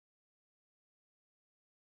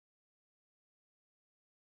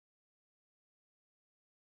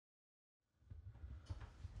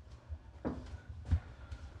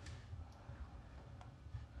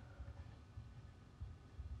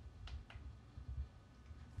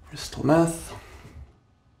Crystal meth.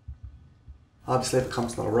 Obviously it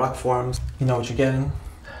comes in little rock forms. You know what you're getting.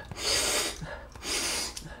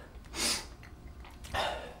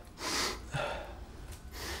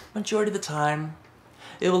 Majority of the time,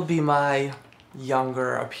 it will be my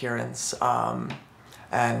younger appearance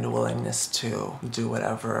and willingness to do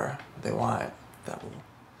whatever they want that will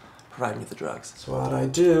provide me the drugs. So what I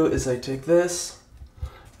do is I take this,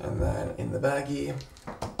 and then in the baggie,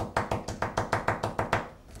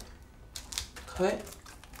 cut.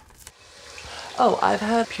 Oh, I've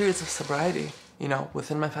had periods of sobriety. You know,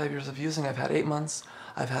 within my 5 years of using, I've had 8 months,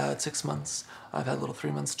 I've had 6 months, I've had little 3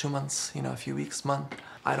 months, 2 months, you know, a few weeks, month.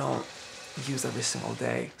 I don't use every single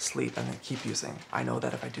day, sleep, and then keep using. I know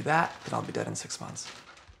that if I do that, then I'll be dead in 6 months.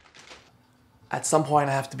 At some point,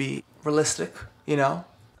 I have to be realistic, you know?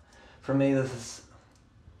 For me, this is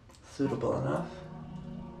suitable enough.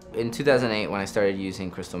 In 2008, when I started using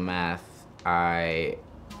crystal meth, I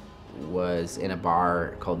was in a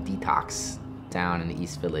bar called Detox down in the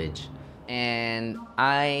East Village. And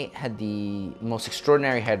I had the most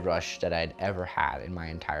extraordinary head rush that I'd ever had in my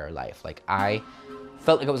entire life. Like, I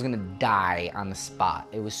felt like I was gonna die on the spot.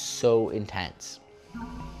 It was so intense.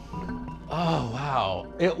 Oh, wow.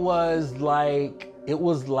 It was like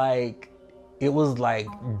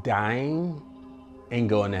dying and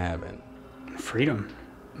going to heaven. Freedom.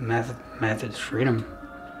 Meth is freedom.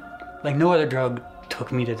 Like, no other drug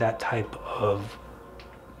took me to that type of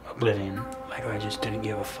oblivion. Like, I just didn't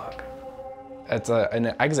give a fuck. It's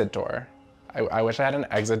an exit door. I wish I had an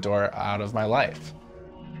exit door out of my life.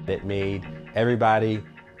 It made everybody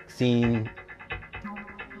seem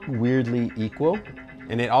weirdly equal.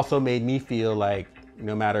 And it also made me feel like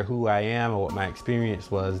no matter who I am or what my experience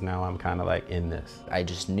was, now I'm kind of like in this. I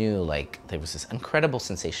just knew like there was this incredible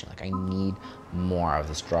sensation, like I need more of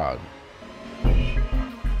this drug.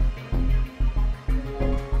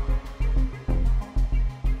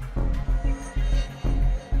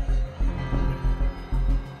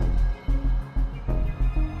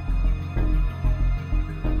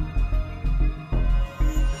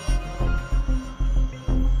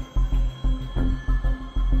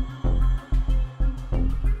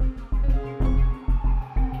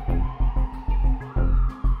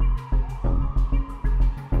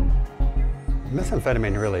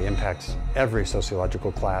 Methamphetamine really impacts every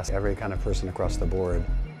sociological class, every kind of person across the board.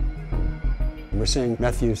 We're seeing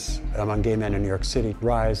meth use among gay men in New York City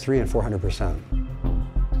rise 300% and 400%.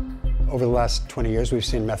 Over the last 20 years, we've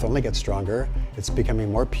seen meth only get stronger. It's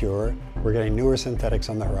becoming more pure. We're getting newer synthetics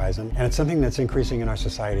on the horizon, and it's something that's increasing in our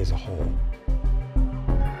society as a whole.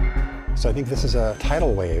 So I think this is a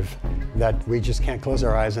tidal wave that we just can't close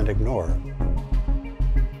our eyes and ignore.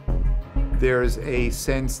 There's a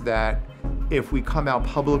sense that if we come out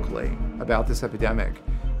publicly about this epidemic,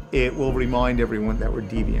 it will remind everyone that we're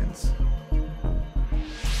deviants.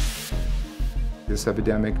 This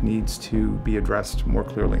epidemic needs to be addressed more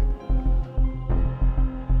clearly.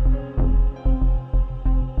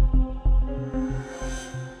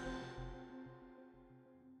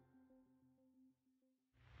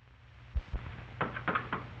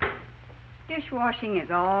 Dishwashing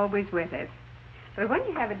is always with us. But when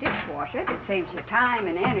you have a dishwasher that saves you time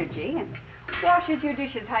and energy and washes your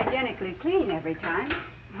dishes hygienically clean every time,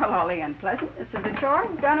 well, all the unpleasantness of the chore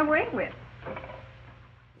is done away with.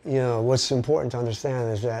 You know, what's important to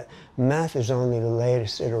understand is that meth is only the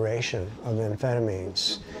latest iteration of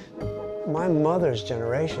amphetamines. My mother's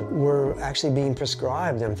generation were actually being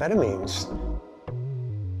prescribed amphetamines.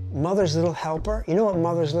 Mother's Little Helper, you know what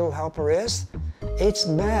Mother's Little Helper is? It's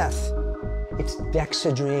meth. It's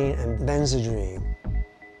dexedrine and benzedrine.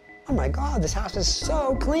 Oh my God, this house is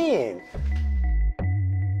so clean.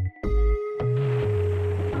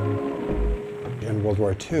 In World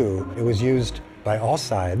War II, it was used by all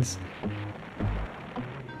sides.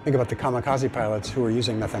 Think about the kamikaze pilots who were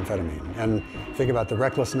using methamphetamine, and think about the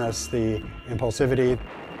recklessness, the impulsivity.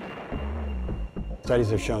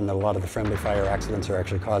 Studies have shown that a lot of the friendly fire accidents are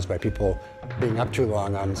actually caused by people being up too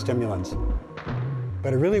long on stimulants.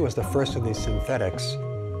 But it really was the first of these synthetics.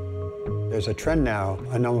 There's a trend now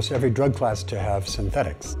in almost every drug class to have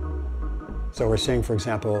synthetics. So we're seeing, for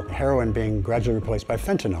example, heroin being gradually replaced by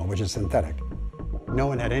fentanyl, which is synthetic. No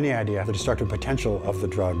one had any idea the destructive potential of the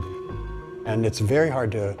drug. And it's very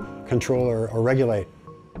hard to control or regulate.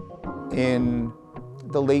 In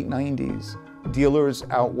the late 90s, dealers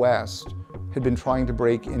out west had been trying to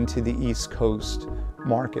break into the East Coast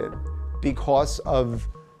market because of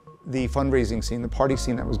the fundraising scene, the party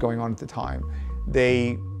scene that was going on at the time.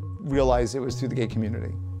 They realized it was through the gay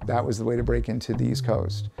community. That was the way to break into the East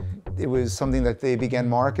Coast. It was something that they began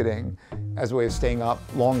marketing as a way of staying up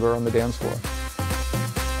longer on the dance floor.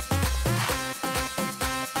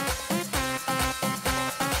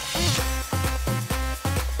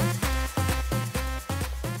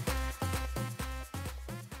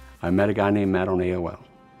 I met a guy named Matt on AOL,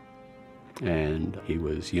 and he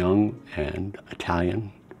was young and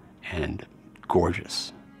Italian and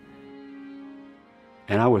gorgeous.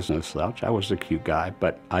 And I was no slouch. I was a cute guy,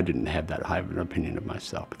 but I didn't have that high of an opinion of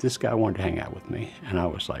myself. But this guy wanted to hang out with me, and I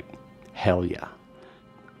was like, hell yeah.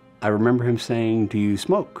 I remember him saying, do you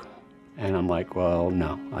smoke? And I'm like, well,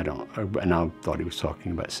 no, I don't. And I thought he was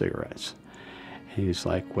talking about cigarettes. He's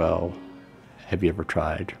like, well, have you ever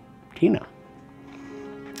tried Tina?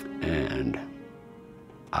 And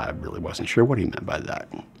I really wasn't sure what he meant by that.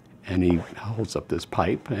 And he holds up this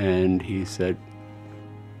pipe and he said,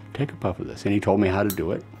 take a puff of this. And he told me how to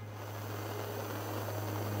do it.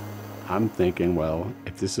 I'm thinking, well,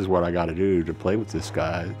 if this is what I got to do to play with this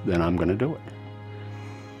guy, then I'm going to do it.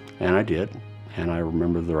 And I did. And I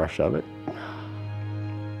remember the rush of it.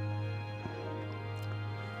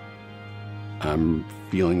 I'm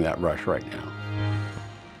feeling that rush right now.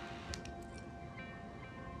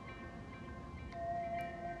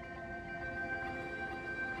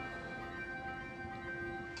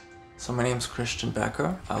 So my name's Christian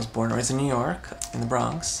Becker. I was born and raised in New York, in the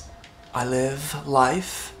Bronx. I live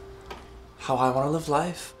life how I want to live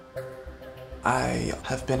life. I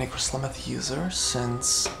have been a crystal meth user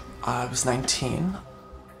since I was 19.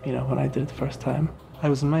 You know, when I did it the first time, I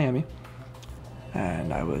was in Miami,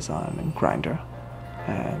 and I was on Grindr,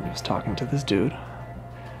 and I was talking to this dude,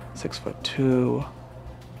 6'2",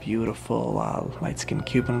 beautiful, light-skinned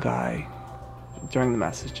Cuban guy. During the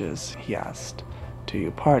messages, he asked, do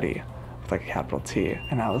you party? With like a capital T,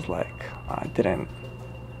 and I was like, I didn't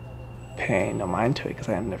pay no mind to it because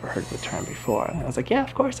I had never heard the term before. And I was like, yeah,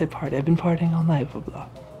 of course I party. I've been partying all night, blah, blah.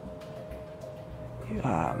 He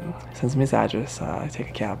sends me his address, I take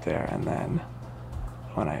a cab there, and then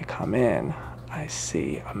when I come in, I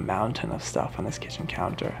see a mountain of stuff on his kitchen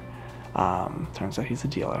counter. Turns out he's a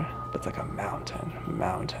dealer, but it's like a mountain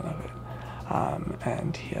of it.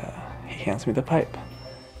 And he hands me the pipe.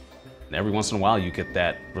 Every once in a while you get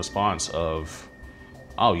that response of,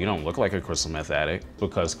 oh, you don't look like a crystal meth addict,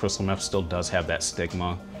 because crystal meth still does have that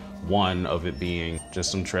stigma. One of it being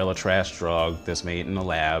just some trailer trash drug that's made in a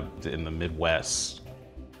lab in the Midwest.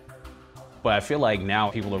 But I feel like now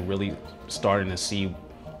people are really starting to see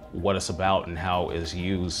what it's about and how it's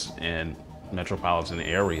used in metropolitan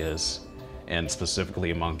areas, and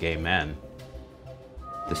specifically among gay men.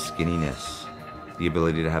 The skinniness, the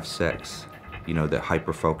ability to have sex, you know, the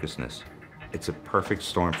hyper-focusedness. It's a perfect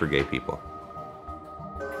storm for gay people.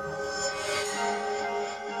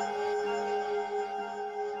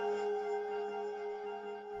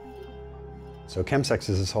 So chemsex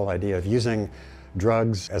is this whole idea of using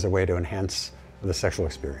drugs as a way to enhance the sexual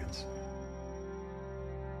experience.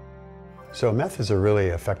 So meth is a really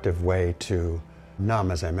effective way to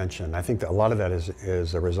numb, as I mentioned. I think that a lot of that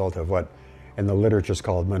is a result of what in the literature is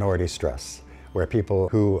called minority stress, where people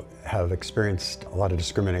who have experienced a lot of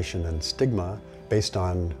discrimination and stigma based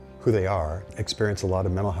on who they are experience a lot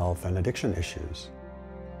of mental health and addiction issues.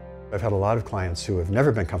 I've had a lot of clients who have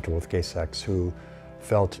never been comfortable with gay sex who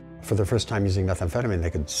felt for the first time using methamphetamine they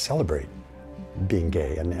could celebrate being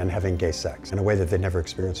gay and having gay sex in a way that they'd never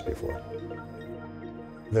experienced before.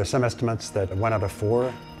 There are some estimates that 1 out of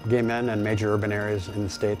 4 gay men in major urban areas in the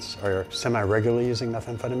States are semi-regularly using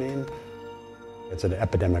methamphetamine. It's at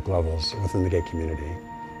epidemic levels within the gay community.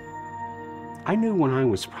 I knew when I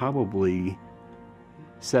was probably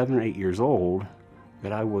 7 or 8 years old that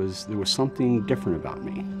there was something different about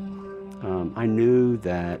me. I knew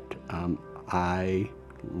that I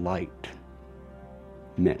liked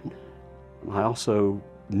men. I also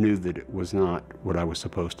knew that it was not what I was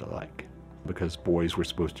supposed to like, because boys were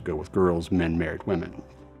supposed to go with girls, men married women.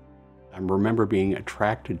 I remember being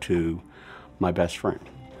attracted to my best friend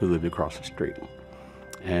who lived across the street,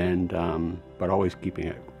 and but always keeping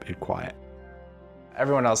it quiet.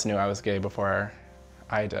 Everyone else knew I was gay before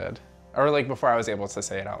I did, or like before I was able to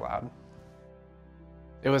say it out loud.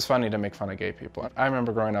 It was funny to make fun of gay people. I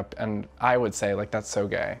remember growing up and I would say, like, that's so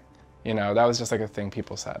gay. You know, that was just like a thing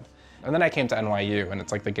people said. And then I came to NYU and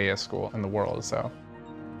it's like the gayest school in the world, so.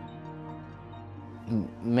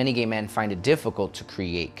 Many gay men find it difficult to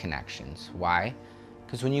create connections. Why?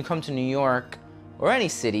 Because when you come to New York, or any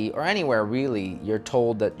city, or anywhere really, you're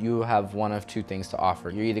told that you have one of 2 things to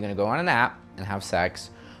offer. You're either gonna go on an app and have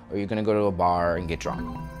sex, or you're gonna go to a bar and get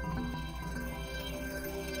drunk.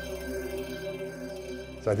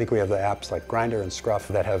 So I think we have the apps like Grindr and Scruff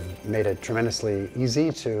that have made it tremendously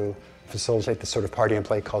easy to facilitate this sort of party and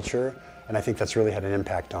play culture, and I think that's really had an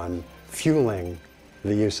impact on fueling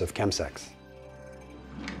the use of chemsex.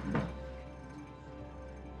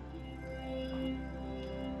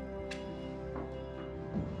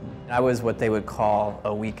 I was what they would call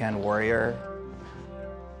a weekend warrior.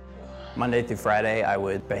 Monday through Friday, I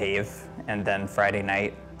would behave, and then Friday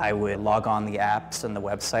night, I would log on the apps and the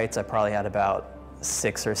websites. I probably had about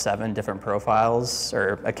 6 or 7 different profiles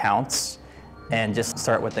or accounts, and just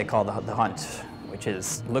start what they call the hunt, which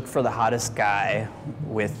is look for the hottest guy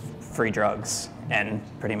with free drugs and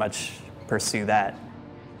pretty much pursue that.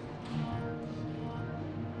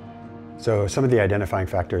 So some of the identifying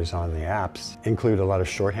factors on the apps include a lot of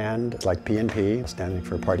shorthand, like P&P, standing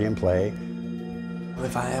for party and play.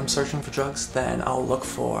 If I am searching for drugs, then I'll look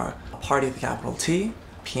for party with a capital T,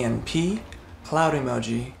 PNP, cloud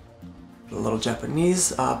emoji, the little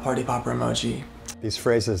Japanese party popper emoji. These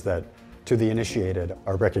phrases that, to the initiated,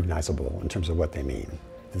 are recognizable in terms of what they mean.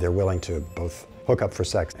 They're willing to both hook up for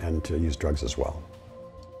sex and to use drugs as well.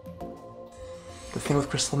 The thing with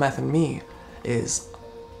crystal meth and me is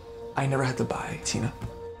I never had to buy Tina.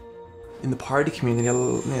 In the party community,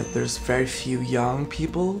 there's very few young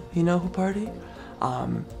people, who party.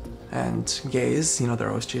 And gays, they're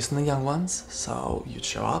always chasing the young ones. So you'd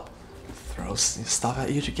show up, throw stuff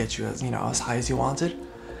at you to get you as high as you wanted.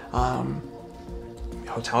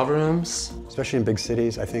 Hotel rooms. Especially in big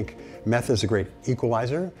cities, I think meth is a great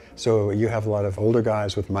equalizer. So you have a lot of older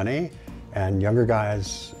guys with money and younger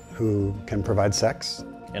guys who can provide sex.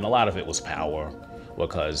 And a lot of it was power,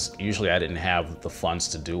 because usually I didn't have the funds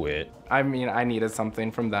to do it. I mean, I needed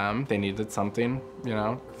something from them. They needed something,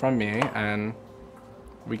 from me, and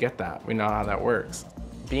we get that. We know how that works.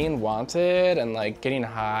 Being wanted and getting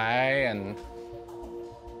high and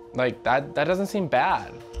that doesn't seem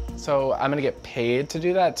bad. So I'm gonna get paid to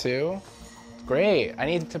do that too? Great, I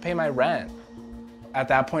need to pay my rent. At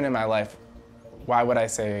that point in my life, why would I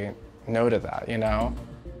say no to that,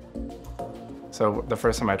 So the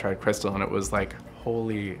first time I tried crystal, and it was like,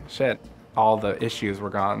 holy shit, all the issues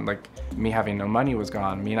were gone. Me having no money was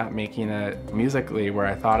gone. Me not making it musically where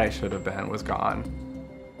I thought I should have been was gone.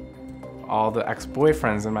 All the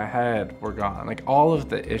ex-boyfriends in my head were gone. All of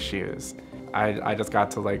the issues. I just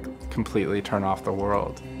got to completely turn off the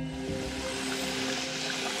world.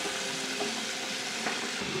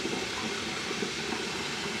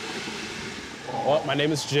 Well, my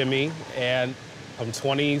name is Jimmy, and I'm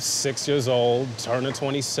 26 years old, turning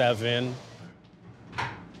 27.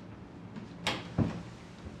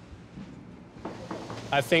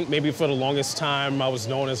 I think maybe for the longest time I was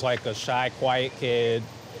known as a shy, quiet kid,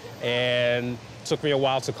 and it took me a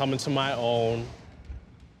while to come into my own.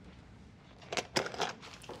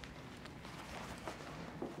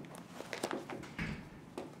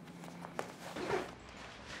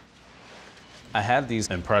 I had these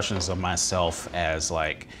impressions of myself as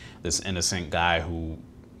this innocent guy who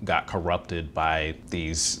got corrupted by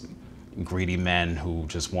these greedy men who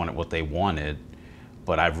just wanted what they wanted,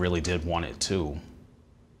 but I really did want it too.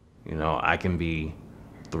 I can be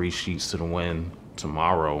 3 sheets to the wind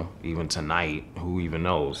tomorrow, even tonight, who even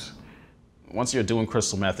knows? Once you're doing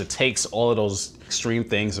crystal meth, it takes all of those extreme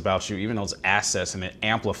things about you, even those assets, and it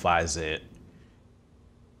amplifies it.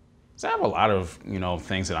 So I have a lot of,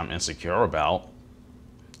 things that I'm insecure about,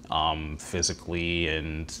 physically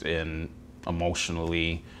and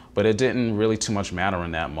emotionally, but it didn't really too much matter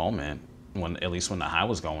in that moment, at least when the high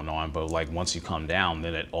was going on. But once you come down,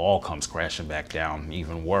 then it all comes crashing back down,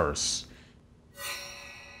 even worse.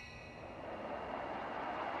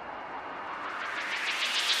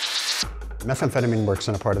 Methamphetamine works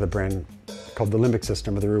in a part of the brain called the limbic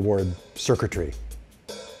system, or the reward circuitry.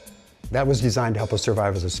 That was designed to help us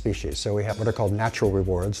survive as a species. So we have what are called natural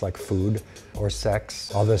rewards, like food or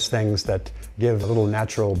sex, all those things that give little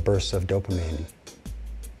natural bursts of dopamine.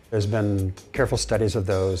 There's been careful studies of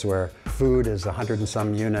those where food is 100 and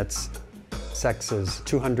some units, sex is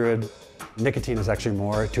 200, nicotine is actually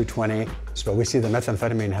more, 220. So we see that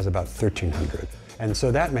methamphetamine has about 1,300. And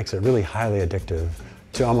so that makes it really highly addictive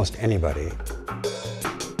to almost anybody.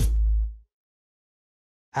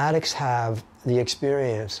 Addicts have the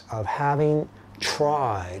experience of having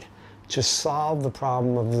tried to solve the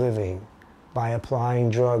problem of living by applying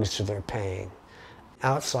drugs to their pain.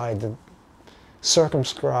 Outside the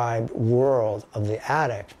circumscribed world of the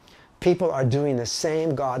addict, people are doing the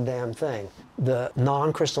same goddamn thing. The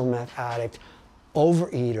non-crystal meth addict,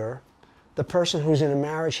 overeater, the person who's in a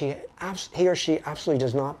marriage he or she absolutely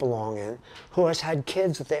does not belong in, who has had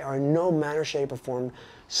kids that they are in no manner, shape, or form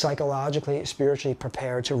psychologically, spiritually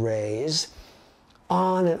prepared to raise,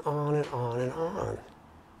 on and on and on and on.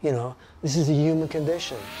 This is the human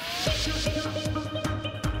condition.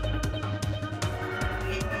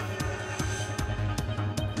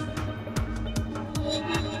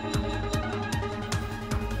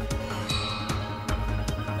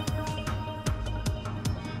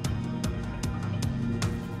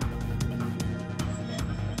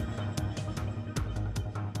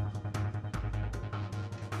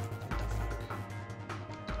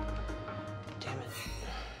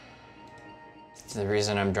 The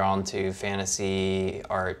reason I'm drawn to fantasy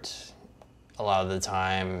art a lot of the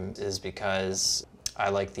time is because I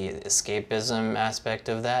like the escapism aspect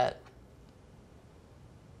of that.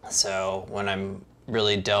 So when I'm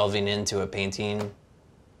really delving into a painting,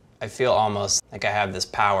 I feel almost like I have this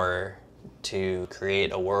power to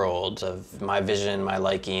create a world of my vision, my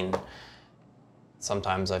liking.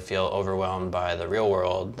 Sometimes I feel overwhelmed by the real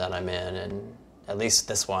world that I'm in, and at least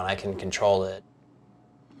this one, I can control it.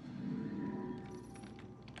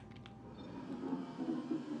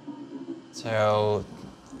 So,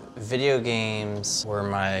 video games were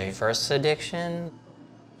my first addiction.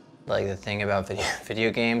 Like, the thing about video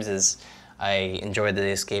games is I enjoyed the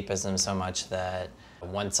escapism so much that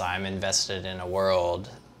once I'm invested in a world,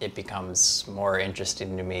 it becomes more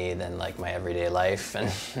interesting to me than like my everyday life.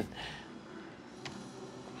 And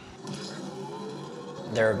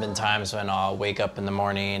there have been times when I'll wake up in the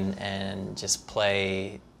morning and just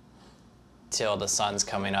play till the sun's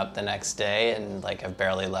coming up the next day, and like I've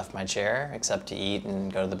barely left my chair except to eat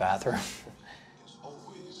and go to the bathroom.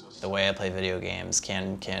 The way I play video games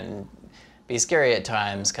can be scary at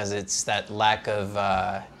times because it's that lack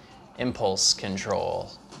of impulse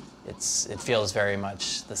control. It feels very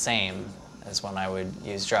much the same as when I would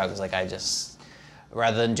use drugs. Like I just,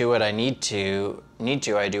 rather than do what I need to,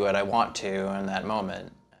 I do what I want to in that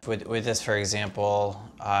moment. With this, for example,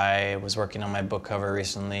 I was working on my book cover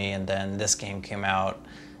recently, and then this game came out,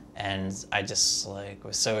 and I just like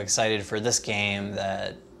was so excited for this game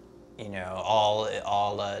that, you know,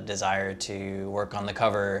 all desire to work on the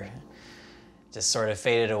cover just sort of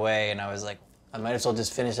faded away, and I was like, I might as well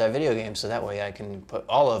just finish that video game so that way I can put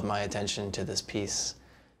all of my attention to this piece.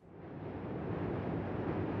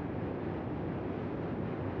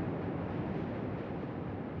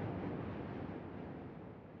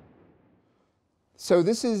 So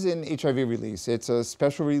this is an HIV release. It's a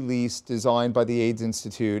special release designed by the AIDS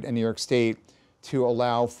Institute and New York State to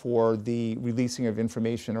allow for the releasing of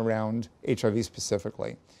information around HIV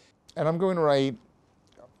specifically. And I'm going to write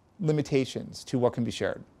limitations to what can be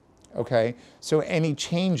shared, okay? So any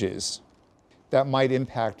changes that might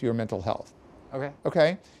impact your mental health. Okay.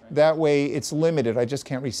 Okay? That way it's limited. I just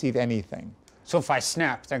can't receive anything. So if I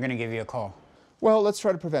snap, they're going to give you a call. Well, let's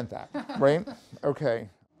try to prevent that, right? Okay.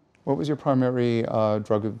 What was your primary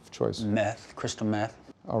drug of choice? Meth, crystal meth.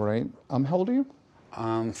 All right. How old are you?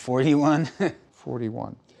 41.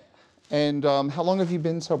 41. And how long have you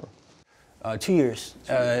been sober? 2 years.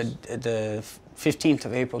 The 15th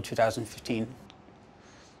of April, 2015.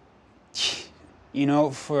 You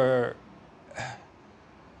know,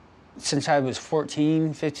 since I was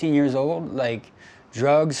 14, 15 years old, like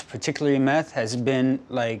drugs, particularly meth, has been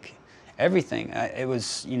like everything. It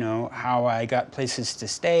was, you know, how I got places to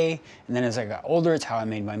stay, and then as I got older, it's how I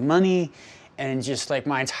made my money, and just like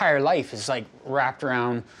my entire life is like wrapped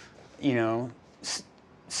around, you know,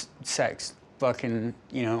 sex, fucking,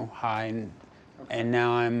 you know, high, and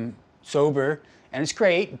now I'm sober, and it's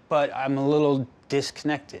great, but I'm a little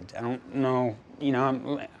disconnected. I don't know, you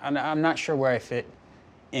know, I'm not sure where I fit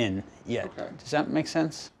in yet. Okay. Does that make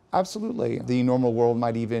sense? Absolutely. The normal world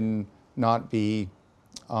might even not be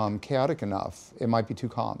chaotic enough. It might be too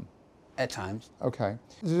calm. At times. Okay.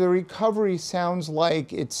 The recovery sounds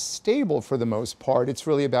like it's stable for the most part. It's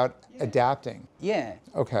really about adapting. Yeah.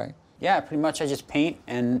 Okay. Yeah, pretty much I just paint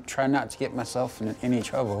and try not to get myself in any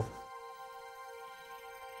trouble.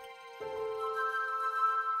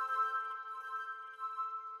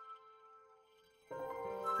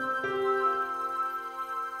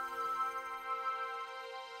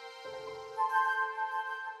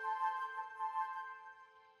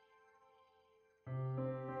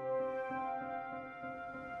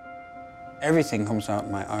 Everything comes out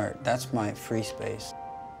in my art. That's my free space.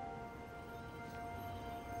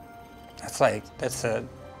 That's the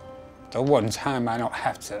one time I don't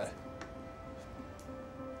have to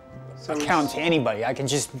account to anybody.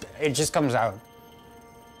 It just comes out.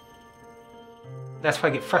 That's why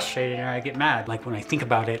I get frustrated and I get mad. Like when I think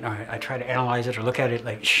about it, or I try to analyze it or look at it,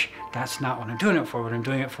 like, shh, that's not what I'm doing it for. What I'm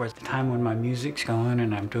doing it for is the time when my music's going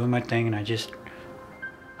and I'm doing my thing, and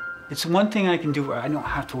it's one thing I can do where I don't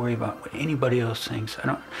have to worry about what anybody else thinks.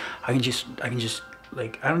 I can just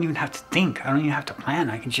like, I don't even have to think. I don't even have to plan.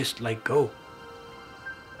 I can just like go.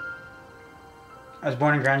 I was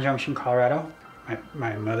born in Grand Junction, Colorado.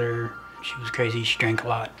 My mother, she was crazy. She drank a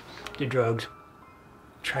lot, did drugs.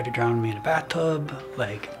 Tried to drown me in a bathtub,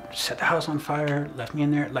 like set the house on fire, left me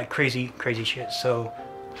in there, like crazy shit. So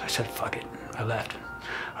I said, fuck it, I left.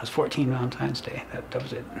 I was 14 Valentine's Day, that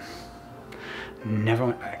was it. Never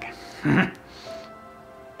went back.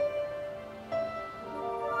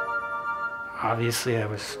 Obviously, Obviously, I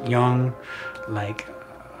was young, like,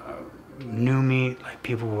 knew me, like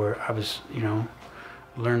people were, I was, you know,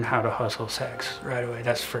 learned how to hustle sex right away.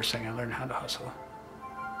 That's the first thing I learned how to hustle.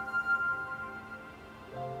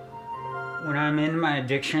 When I'm in my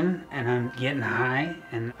addiction and I'm getting high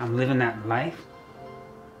and I'm living that life,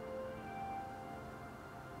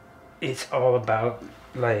 it's all about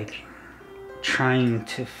like trying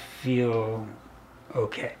to feel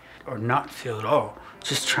okay or not feel at all.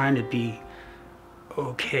 Just trying to be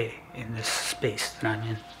okay in this space that I'm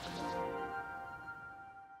in.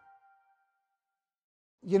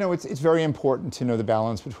 You know, it's very important to know the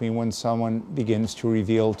balance between when someone begins to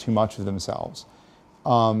reveal too much of themselves.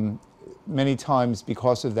 Many times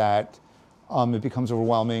because of that, it becomes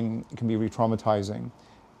overwhelming, it can be re-traumatizing,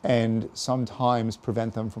 and sometimes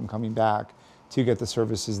prevent them from coming back to get the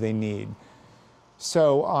services they need.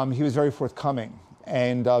 So he was very forthcoming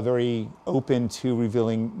and very open to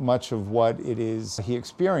revealing much of what it is he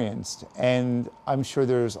experienced. And I'm sure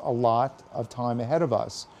there's a lot of time ahead of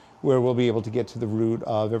us where we'll be able to get to the root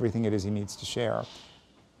of everything it is he needs to share.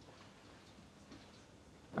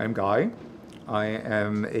 I'm Guy. I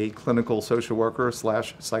am a clinical social worker /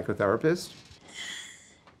 psychotherapist.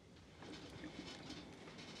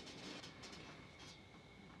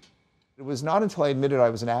 It was not until I admitted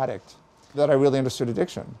I was an addict that I really understood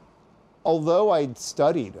addiction. Although I'd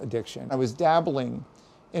studied addiction, I was dabbling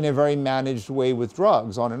in a very managed way with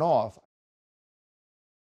drugs on and off.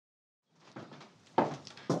 All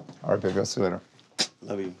right, baby, I'll see you later.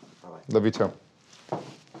 Love you. Bye-bye. Love you too. All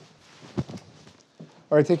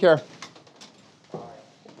right, take care.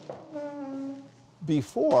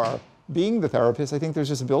 Before being the therapist, I think there's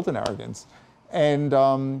just a built-in arrogance. And,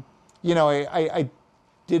 you know, I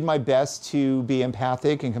did my best to be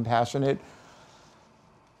empathic and compassionate.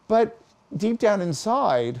 But deep down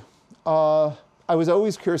inside, I was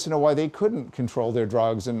always curious to know why they couldn't control their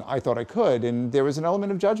drugs, and I thought I could. And there was an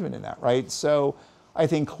element of judgment in that, right? So I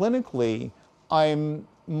think clinically, I'm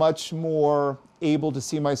much more able to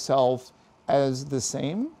see myself as the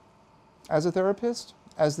same as a therapist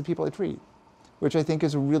as the people I treat, which I think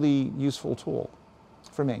is a really useful tool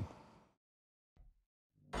for me.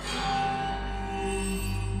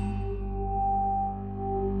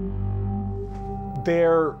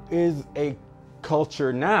 There is a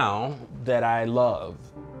culture now that I love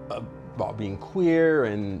about being queer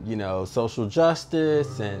and, you know, social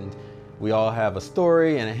justice, and we all have a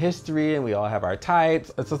story and a history, and we all have our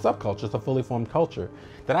types. It's a subculture, it's a fully formed culture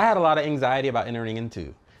that I had a lot of anxiety about entering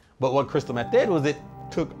into. But what crystal meth did was it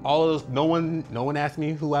took all of those, no one asked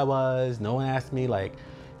me who I was, no one asked me like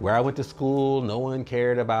where I went to school, no one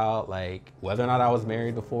cared about like whether or not I was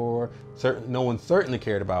married before, no one certainly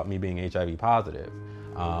cared about me being HIV positive.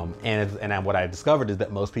 And what I discovered is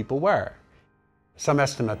that most people were. Some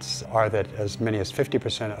estimates are that as many as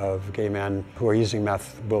 50% of gay men who are using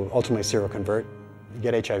meth will ultimately seroconvert,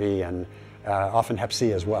 get HIV, and often Hep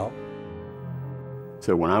C as well.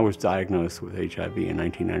 So when I was diagnosed with HIV in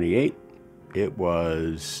 1998, it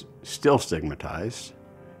was still stigmatized.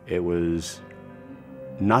 It was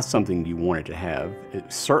not something you wanted to have.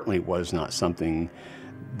 It certainly was not something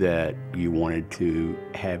that you wanted to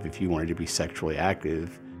have if you wanted to be sexually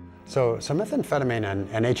active. So methamphetamine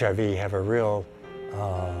and HIV have a real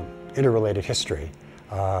interrelated history,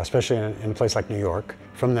 especially in a place like New York.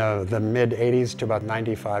 From the mid-'80s to about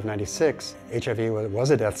 95, 96, HIV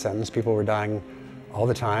was a death sentence. People were dying all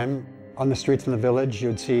the time. On the streets in the village,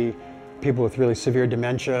 you'd see people with really severe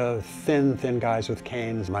dementia, thin guys with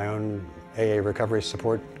canes. My own AA recovery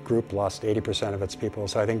support group lost 80% of its people,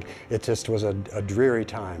 so I think it just was a dreary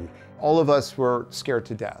time. All of us were scared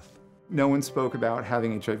to death. No one spoke about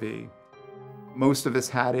having HIV. Most of us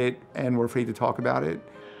had it and were afraid to talk about it.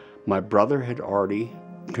 My brother had already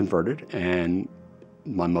converted, and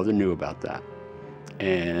my mother knew about that.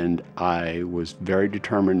 And I was very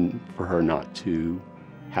determined for her not to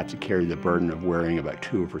have to carry the burden of worrying about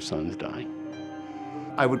 2 of her sons dying.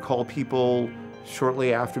 I would call people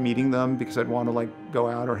shortly after meeting them because I'd want to like go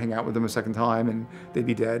out or hang out with them a second time, and they'd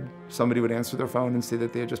be dead. Somebody would answer their phone and say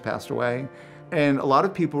that they had just passed away. And a lot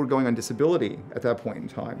of people were going on disability at that point in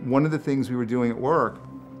time. One of the things we were doing at work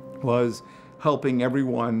was helping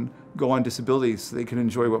everyone go on disability so they could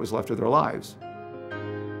enjoy what was left of their lives.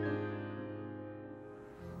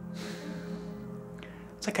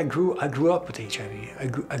 It's like I grew up with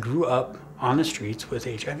HIV. I grew up on the streets with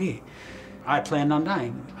HIV. I planned on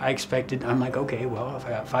dying. I'm like, okay, well, if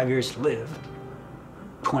I got 5 years to live,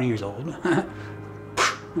 20 years old,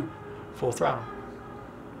 full throttle.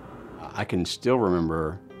 I can still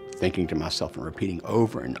remember thinking to myself and repeating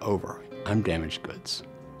over and over, I'm damaged goods.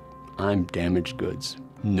 I'm damaged goods.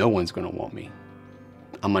 No one's gonna want me.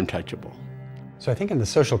 I'm untouchable. So I think in the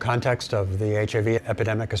social context of the HIV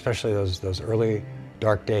epidemic, especially those early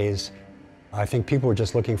dark days, I think people were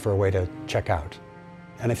just looking for a way to check out.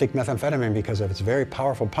 And I think methamphetamine, because of its very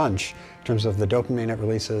powerful punch in terms of the dopamine it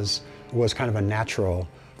releases, was kind of a natural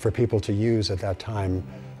for people to use at that time.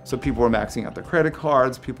 So people were maxing out their credit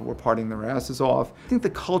cards, people were partying their asses off. I think the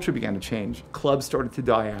culture began to change. Clubs started to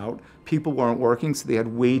die out. People weren't working, so they had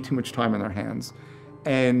way too much time on their hands.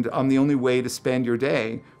 And the only way to spend your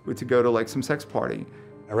day was to go to like some sex party.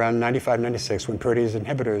 Around 95, 96, when protease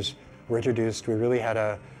inhibitors were introduced, we really had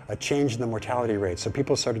a change in the mortality rate. So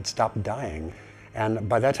people started to stop dying. And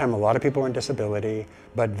by that time, a lot of people were in disability,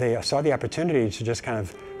 but they saw the opportunity to just kind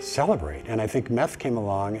of celebrate. And I think meth came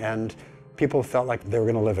along and people felt like they were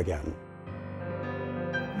going to live again.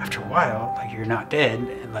 After a while, like you're not dead,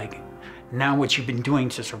 and like now what you've been doing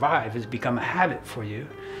to survive has become a habit for you.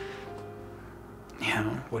 You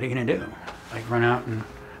know, what are you gonna do? Like run out and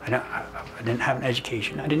I didn't have an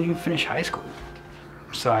education. I didn't even finish high school.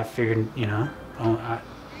 So I figured, you know, the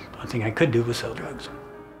only thing I could do was sell drugs.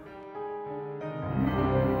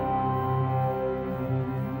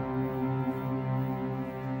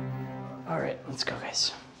 All right, let's go,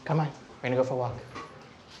 guys. Come on, we're gonna go for a walk.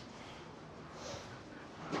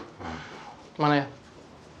 Come on, Aya.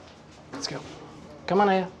 Let's go. Come on,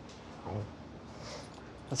 Aya.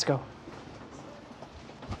 Let's go.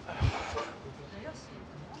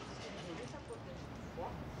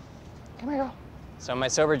 Come here, girl. So my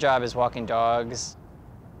sober job is walking dogs.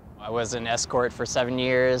 I was an escort for 7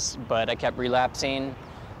 years, but I kept relapsing.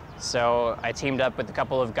 So I teamed up with a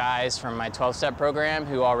couple of guys from my 12-step program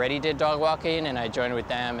who already did dog walking, and I joined with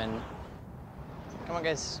them. And come on,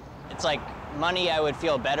 guys. It's like money I would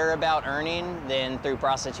feel better about earning than through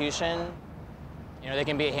prostitution. You know, they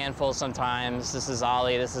can be a handful sometimes. This is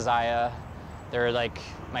Ollie, this is Aya. They're like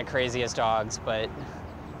my craziest dogs, but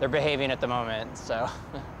they're behaving at the moment, so.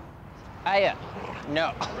 Aya,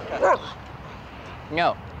 no.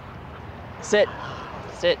 No. Sit,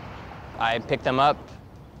 sit. I pick them up.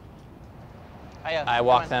 Aya, I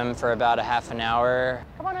walk them for about a half an hour.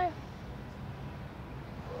 Come on, Aya.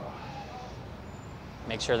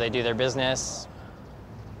 Make sure they do their business.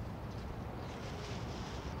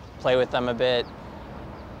 Play with them a bit,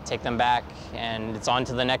 take them back, and it's on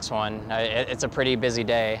to the next one. It's a pretty busy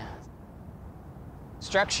day.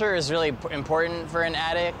 Structure is really important for an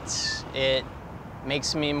addict. It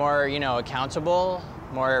makes me more, you know, accountable,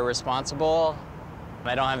 more responsible.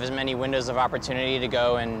 I don't have as many windows of opportunity to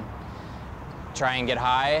go and try and get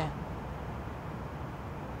high.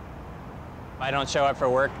 If I don't show up for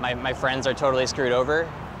work, my friends are totally screwed over.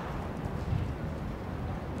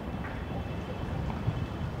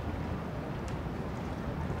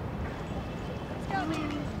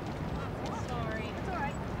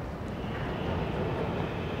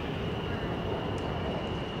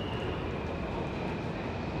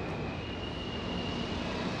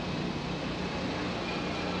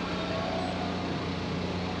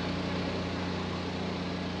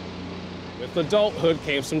 With adulthood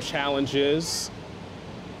came some challenges.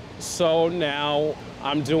 So now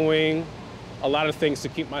I'm doing a lot of things to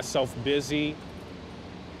keep myself busy.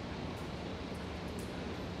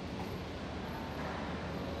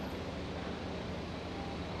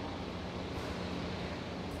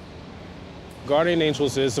 Guardian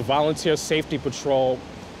Angels is a volunteer safety patrol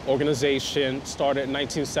organization started in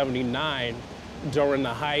 1979 during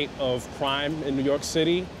the height of crime in New York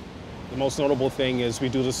City. The most notable thing is we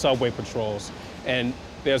do the subway patrols, and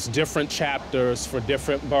there's different chapters for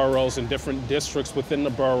different boroughs and different districts within the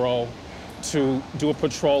borough to do a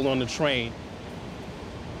patrol on the train.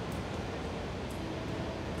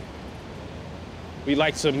 We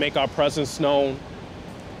like to make our presence known,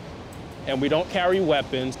 and we don't carry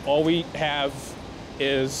weapons. All we have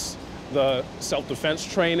is the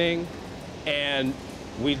self-defense training, and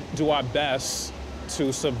we do our best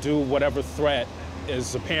to subdue whatever threat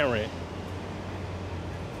is apparent.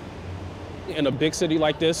 In a big city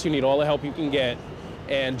like this, you need all the help you can get,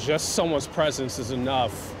 and just someone's presence is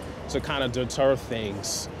enough to kind of deter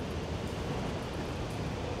things.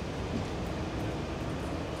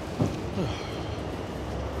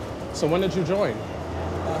 So when did you join?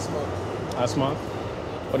 Last month. Last month?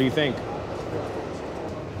 What do you think?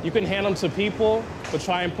 You can hand them to people, but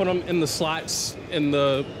try and put them in the slots in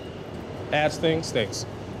the ads things.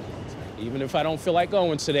 Even if I don't feel like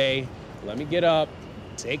going today, let me get up,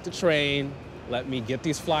 take the train, let me get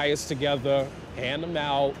these flyers together, hand them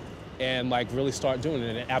out, and like really start doing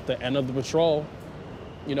it. And at the end of the patrol,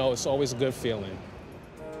 you know, it's always a good feeling.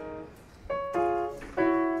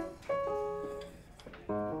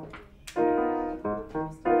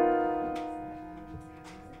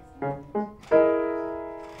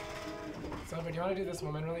 do this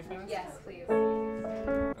woman really fast? Yes, please.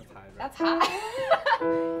 That's high. That's high.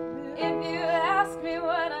 If you ask me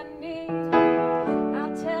what I need,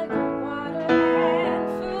 I'll tell you water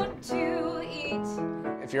and food to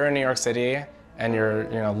eat. If you're in New York City and you're,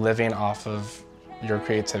 living off of your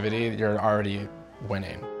creativity, you're already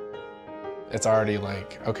winning. It's already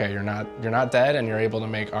like, okay, you're not dead and you're able to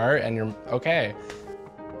make art and you're okay.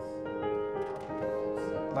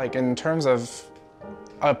 Like in terms of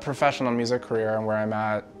a professional music career and where I'm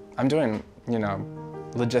at, I'm doing,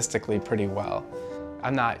 logistically pretty well.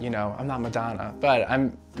 I'm not Madonna, but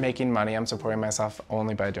I'm making money, I'm supporting myself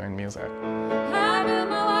only by doing music. I built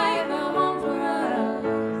my life a home for us.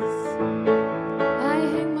 I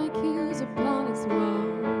hang my cues upon its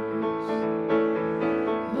walls.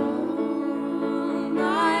 Oh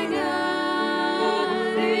my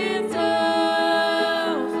God, it's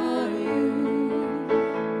all for you.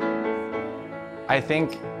 I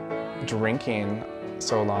think drinking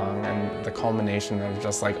so long and the culmination of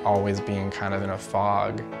just like always being kind of in a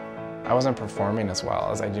fog, I wasn't performing as well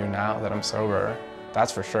as I do now that I'm sober.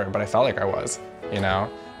 That's for sure, but I felt like I was,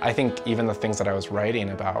 I think even the things that I was writing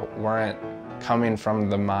about weren't coming from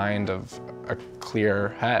the mind of a clear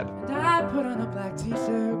head. I put on a black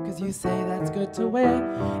t-shirt because you say that's good to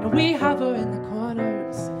wear, and we hover in the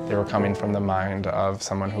corners. They were coming from the mind of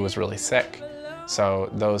someone who was really sick. So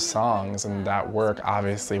those songs and that work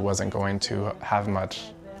obviously wasn't going to have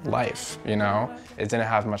much life, It didn't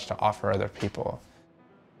have much to offer other people.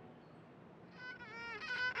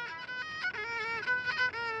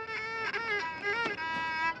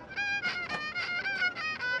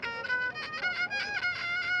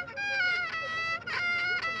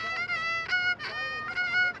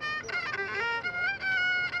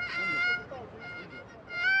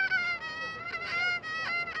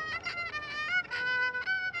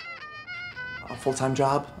 A full-time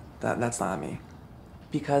job, that's not me.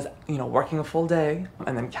 Because, working a full day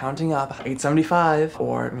and then counting up $8.75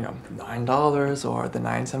 or, $9 or the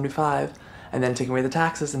 $9.75 and then taking away the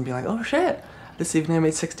taxes and being like, oh shit, this evening I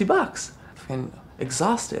made $60. Fucking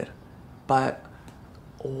exhausted. But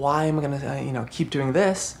why am I gonna, keep doing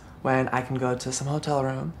this when I can go to some hotel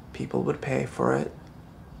room, people would pay for it,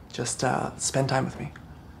 just spend time with me,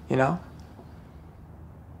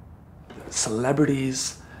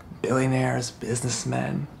 Celebrities, billionaires,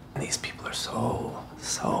 businessmen, and these people are so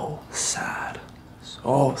sad.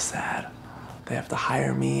 So sad. They have to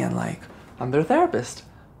hire me and I'm their therapist.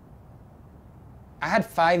 I had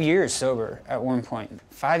 5 years sober at one point.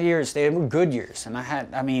 5 years, they were good years. And I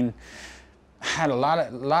had a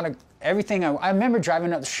lot of everything. I remember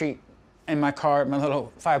driving up the street in my car, my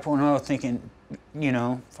little 5.0, thinking,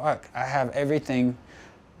 fuck, I have everything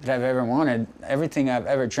that I've ever wanted, everything I've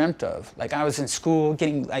ever dreamt of. Like I was in school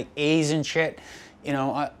getting A's and shit.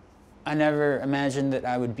 I never imagined that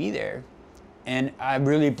I would be there. And I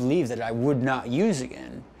really believed that I would not use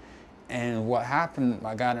again. And what happened,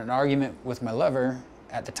 I got in an argument with my lover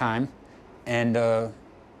at the time, and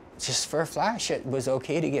just for a flash, it was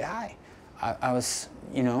okay to get high. I was,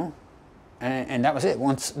 and that was it.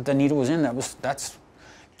 Once the needle was in, that's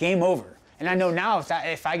game over. And I know now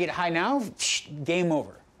if I get high now, game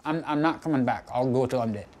over. I'm not coming back. I'll go till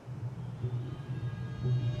I'm dead.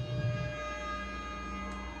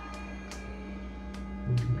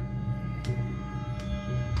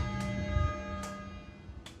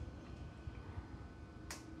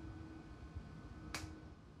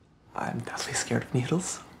 I'm deathly scared of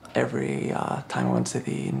needles. Every time I went to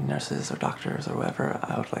the nurses or doctors or whoever,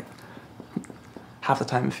 I would half the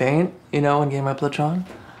time faint, and get my blood drawn.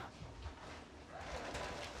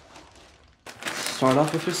 Start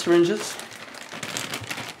off with your syringes.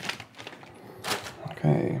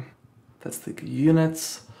 Okay, that's the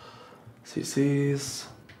units, cc's.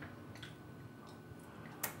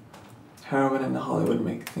 Heroin in Hollywood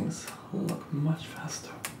make things look much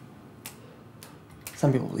faster.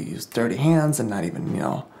 Some people will use dirty hands and not even,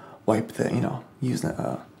 wipe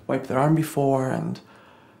wipe their arm before, and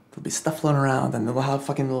there'll be stuff floating around, and they'll have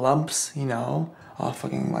fucking lumps,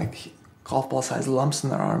 fucking golf ball sized lumps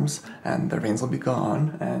in their arms, and their veins will be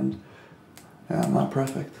gone, and I'm not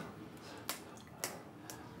perfect.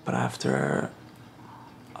 But after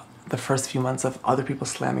the first few months of other people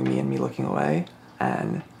slamming me and me looking away,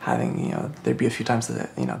 and having, there'd be a few times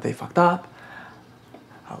that, they fucked up,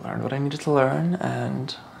 I learned what I needed to learn,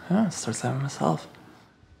 and start slamming myself.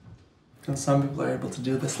 And some people are able to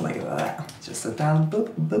do this like that. Just sit down,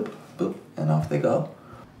 boop, boop, boop, and off they go.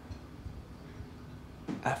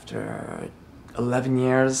 After 11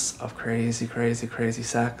 years of crazy, crazy, crazy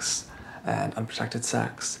sex and unprotected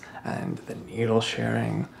sex and the needle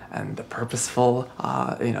sharing and the purposeful,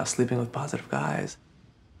 sleeping with positive guys.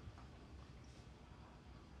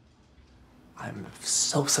 I'm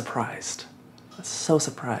so surprised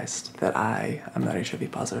that I am not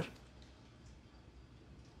HIV positive.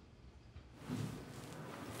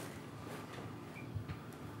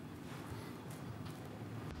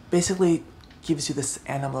 Basically gives you this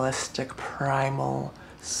animalistic, primal,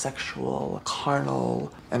 sexual,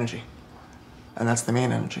 carnal energy. And that's the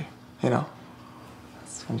main energy,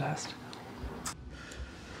 That's fantastic.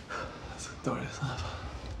 Let's door this up.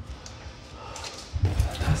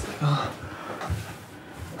 Fantastic, huh?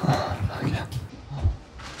 Fuck yeah.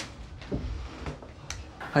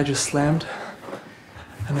 I just slammed,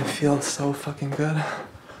 and I feel so fucking good.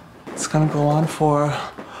 It's gonna go on for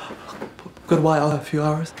a good while, a few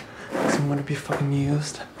hours, because I'm gonna be fucking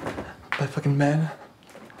used by fucking men.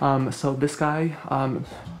 So this guy,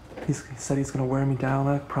 he said he's gonna wear me down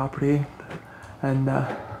like property, and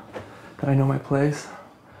that I know my place.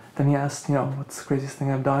 Then he asked, what's the craziest thing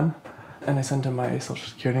I've done? And I sent him my social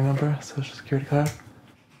security number, social security card.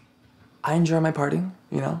 I enjoy my partying,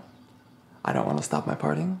 I don't want to stop my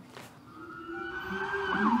partying.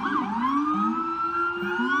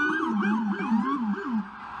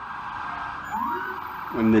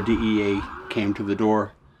 When the DEA came to the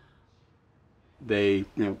door, they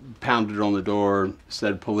pounded on the door,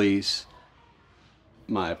 said police.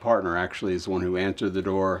 My partner actually is the one who answered the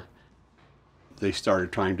door. They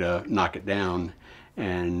started trying to knock it down,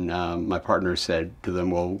 and my partner said to them,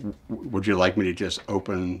 well, would you like me to just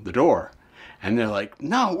open the door? And they're like,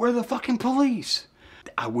 no, we're the fucking police.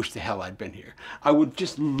 I wish the hell I'd been here. I would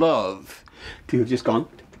just love to have just gone,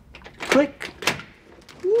 click,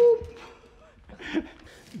 whoop.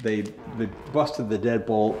 They busted the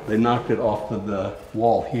deadbolt, they knocked it off of the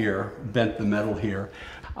wall here, bent the metal here.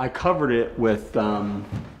 I covered it with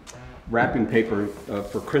wrapping paper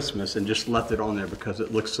for Christmas and just left it on there because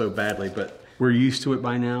it looks so badly, but we're used to it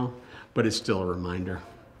by now, but it's still a reminder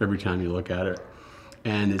every time you look at it.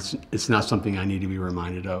 And it's not something I need to be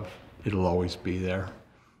reminded of. It'll always be there.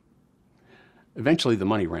 Eventually the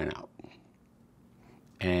money ran out.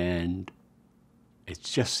 And it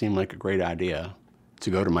just seemed like a great idea to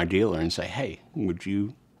go to my dealer and say, hey, would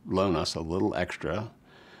you loan us a little extra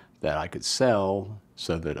that I could sell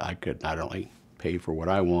so that I could not only pay for what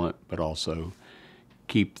I want, but also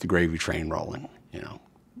keep the gravy train rolling,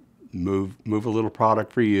 move a little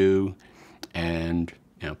product for you and,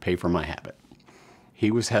 pay for my habit. He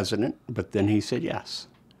was hesitant, but then he said yes.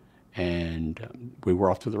 And we were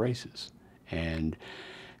off to the races. And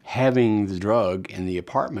having the drug in the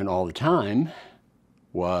apartment all the time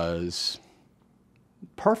was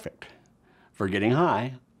perfect for getting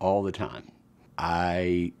high all the time.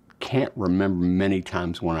 I can't remember many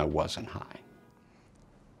times when I wasn't high.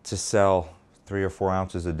 To sell 3 or 4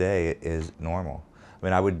 ounces a day is normal. I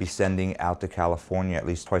mean, I would be sending out to California at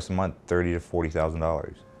least twice a month, $30,000 to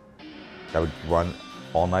 $40,000. I would run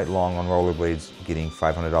all night long on rollerblades, getting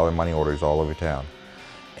 $500 money orders all over town.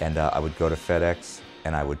 And I would go to FedEx,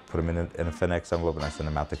 and I would put them in a FedEx envelope, and I send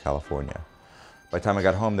them out to California. By the time I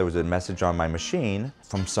got home, there was a message on my machine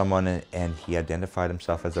from someone, and he identified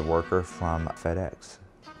himself as a worker from FedEx.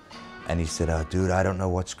 And he said, oh, dude, I don't know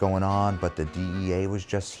what's going on, but the DEA was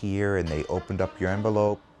just here, and they opened up your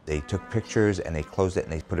envelope. They took pictures, and they closed it,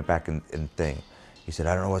 and they put it back in thing. He said,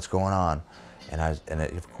 I don't know what's going on. And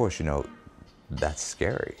of course, that's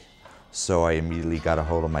scary. So I immediately got a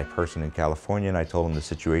hold of my person in California, and I told him the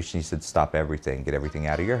situation. He said, stop everything, get everything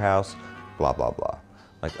out of your house, blah, blah, blah.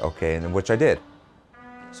 Like, okay, and which I did.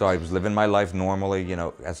 So I was living my life normally,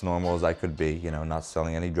 as normal as I could be, not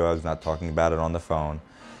selling any drugs, not talking about it on the phone.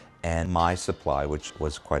 And my supply, which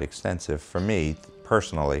was quite extensive for me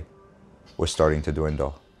personally, was starting to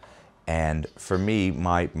dwindle. And for me,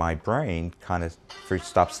 my brain kind of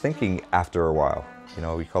stops thinking after a while.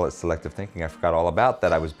 We call it selective thinking. I forgot all about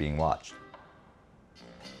that I was being watched.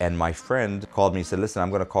 And my friend called me and said, listen, I'm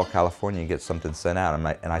going to call California and get something sent out.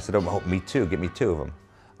 And I said, oh, me too, get me 2 of them,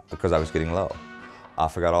 because I was getting low. I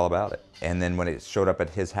forgot all about it. And then when it showed up at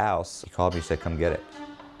his house, he called me and said, come get it.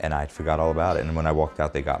 And I forgot all about it. And when I walked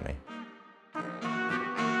out, they got me.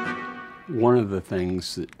 One of the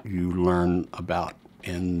things that you learn about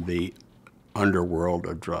in the underworld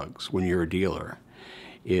of drugs when you're a dealer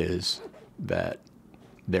is that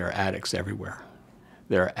there are addicts everywhere.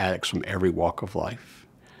 There are addicts from every walk of life.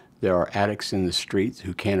 There are addicts in the streets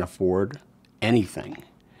who can't afford anything,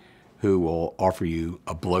 who will offer you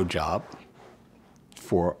a blowjob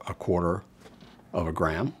for $1/4 of a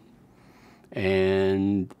gram.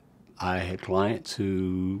 And I had clients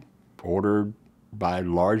who ordered by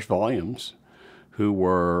large volumes who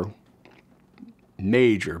were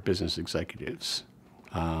major business executives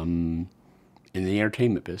in the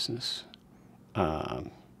entertainment business,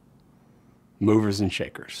 movers and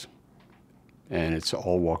shakers. And it's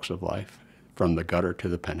all walks of life, from the gutter to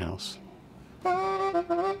the penthouse.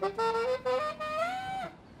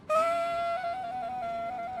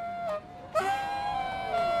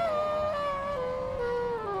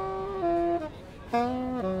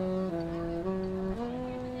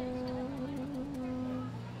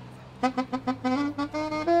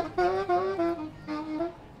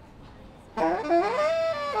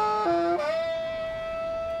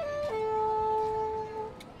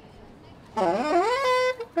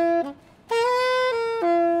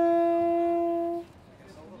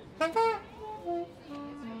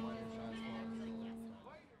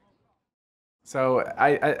 So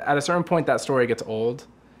at a certain point, that story gets old.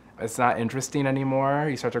 It's not interesting anymore.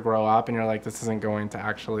 You start to grow up and you're like, this isn't going to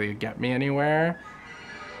actually get me anywhere.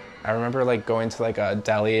 I remember like going to like a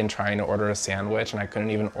deli and trying to order a sandwich, and I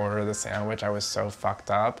couldn't even order the sandwich. I was so fucked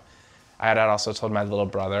up. I had also told my little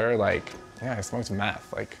brother, like, yeah, I smoked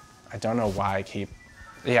meth. Like, I don't know why I keep,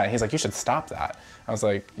 yeah, he's like, you should stop that. I was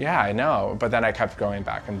like, yeah, I know. But then I kept going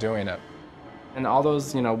back and doing it. And all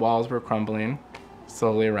those, you know, walls were crumbling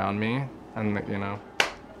slowly around me. And, you know,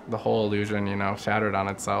 the whole illusion, you know, shattered on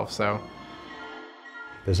itself, so.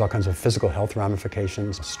 There's all kinds of physical health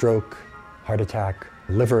ramifications, stroke, heart attack,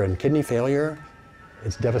 liver and kidney failure.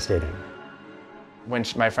 It's devastating. When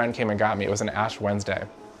my friend came and got me, it was an Ash Wednesday,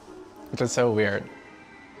 which is so weird.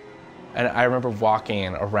 And I remember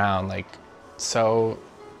walking around like so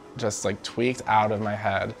just like tweaked out of my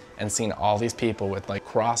head and seeing all these people with like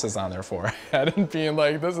crosses on their forehead and being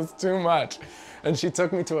like, this is too much. And she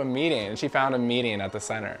took me to a meeting, and she found a meeting at the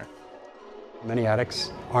center. Many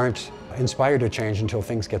addicts aren't inspired to change until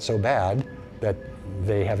things get so bad that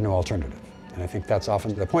they have no alternative. And I think that's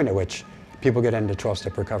often the point at which people get into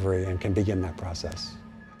 12-step recovery and can begin that process.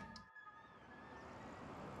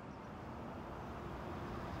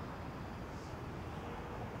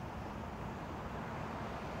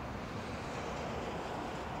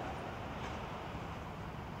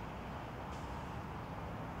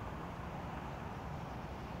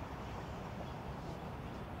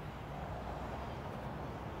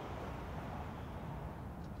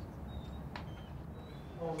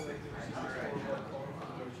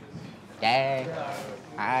 Yay.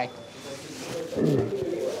 Hi.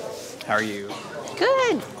 How are you?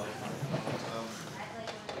 Good.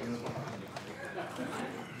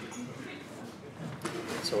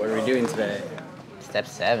 So what are we doing today? Step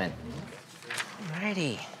 7.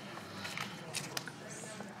 Alrighty.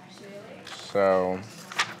 So.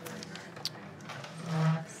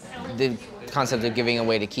 The concept of giving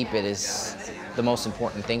away to keep it is the most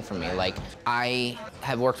important thing for me. Like, I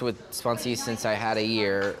have worked with sponsees since I had a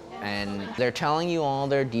year, and they're telling you all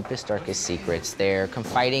their deepest, darkest secrets. They're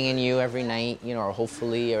confiding in you every night, you know, or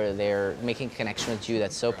hopefully, or they're making a connection with you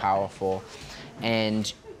that's so powerful.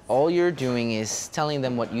 And all you're doing is telling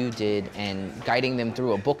them what you did and guiding them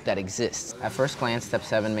through a book that exists. At first glance, step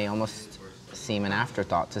 7 may almost seem an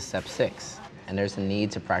afterthought to step 6. And there's a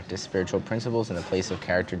need to practice spiritual principles in the place of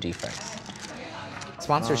character defects.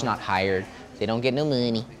 Sponsors not hired, they don't get no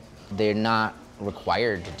money. They're not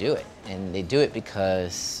required to do it. And they do it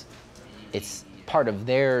because it's part of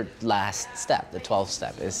their last step, the 12th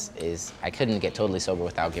step, is I couldn't get totally sober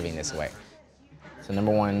without giving this away. So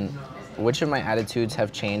number 1, which of my attitudes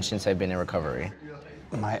have changed since I've been in recovery?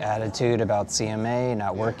 My attitude about CMA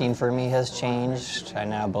not working for me has changed. I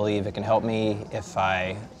now believe it can help me if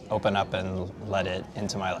I open up and let it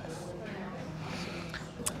into my life.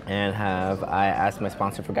 And have I asked my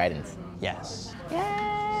sponsor for guidance? Yes.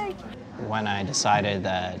 Yay! When I decided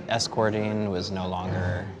that escorting was no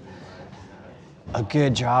longer a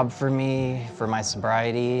good job for me, for my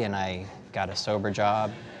sobriety, and I got a sober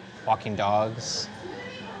job, walking dogs.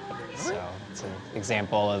 So it's an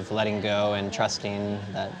example of letting go and trusting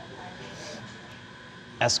that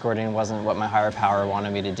escorting wasn't what my higher power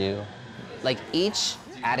wanted me to do. Like, each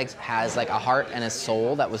addict has like a heart and a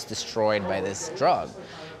soul that was destroyed by this drug.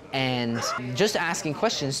 And just asking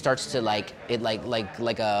questions starts to like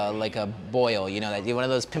a boil, you know, like one of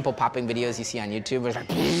those pimple popping videos you see on YouTube where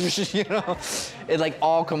it's like, you know, it like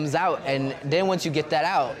all comes out. And then once you get that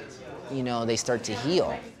out, you know, they start to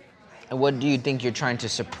heal. And what do you think you're trying to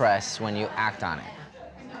suppress when you act on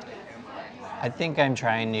it? I think I'm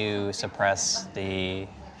trying to suppress the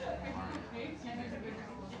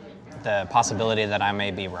possibility that I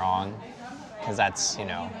may be wrong. Because that's, you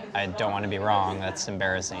know, I don't want to be wrong. That's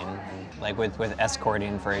embarrassing. Like with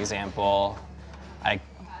escorting, for example, I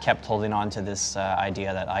kept holding on to this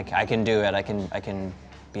idea that I can do it, I can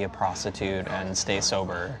be a prostitute and stay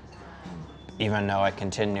sober, even though I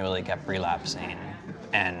continually kept relapsing.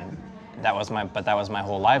 And that was my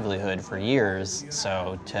whole livelihood for years,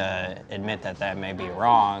 so to admit that that may be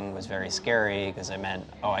wrong was very scary, because it meant,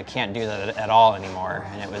 oh, I can't do that at all anymore,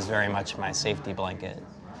 and it was very much my safety blanket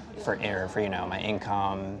for you know, my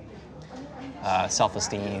income,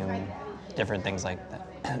 self-esteem, different things like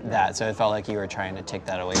that. So it felt like you were trying to take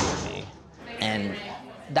that away from me. And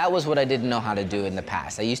that was what I didn't know how to do in the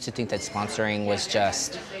past. I used to think that sponsoring was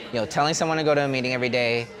just, you know, telling someone to go to a meeting every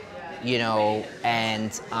day, you know,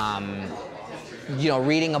 and, you know,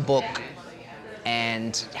 reading a book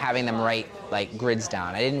and having them write, like, grids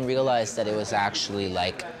down. I didn't realize that it was actually,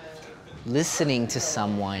 like, listening to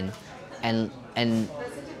someone and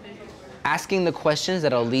asking the questions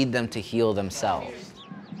that'll lead them to heal themselves.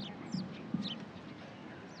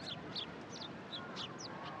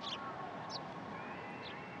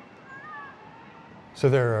 So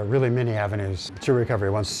there are really many avenues to recovery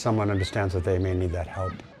once someone understands that they may need that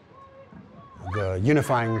help. The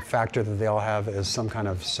unifying factor that they all have is some kind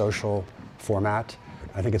of social format.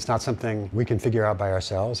 I think it's not something we can figure out by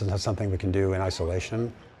ourselves. It's not something we can do in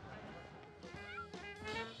isolation.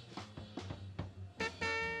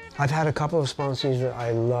 I've had a couple of sponsees that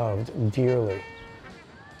I loved dearly.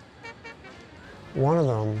 One of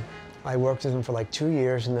them, I worked with him for like 2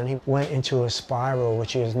 years, and then he went into a spiral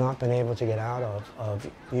which he has not been able to get out of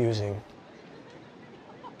using.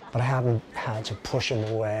 But I haven't had to push him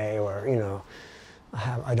away, or, you know,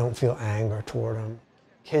 I don't feel anger toward him.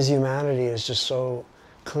 His humanity is just so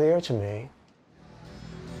clear to me.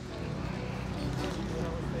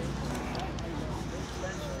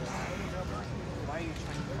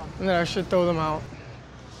 And then I should throw them out.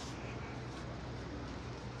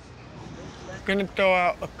 I'm gonna throw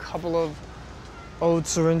out a couple of old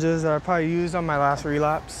syringes that I probably used on my last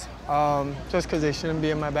relapse, just because they shouldn't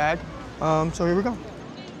be in my bag. So here we go.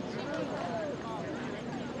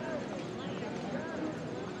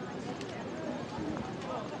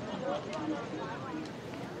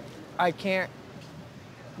 I can't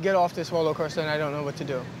get off this roller coaster and I don't know what to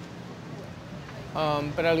do.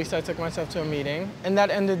 But at least I took myself to a meeting, and that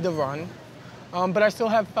ended the run. But I still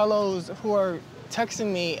have fellows who are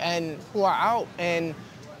texting me and who are out and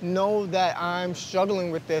know that I'm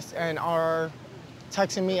struggling with this and are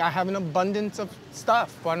texting me, I have an abundance of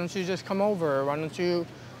stuff. Why don't you just come over? Why don't you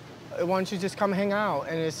just come hang out?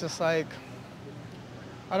 And it's just like,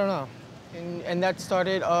 I don't know. And that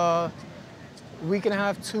started a week and a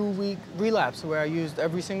half, 2-week relapse where I used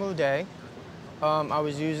every single day. I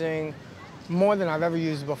was using more than I've ever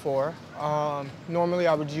used before. Normally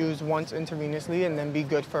I would use once intravenously and then be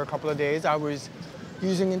good for a couple of days. I was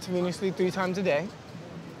using intravenously 3 times a day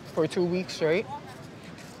for 2 weeks straight.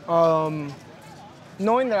 Knowing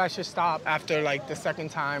that I should stop after like the second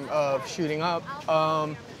time of shooting up,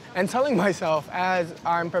 and telling myself as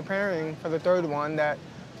I'm preparing for the third one that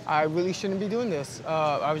I really shouldn't be doing this.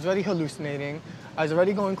 I was already hallucinating. I was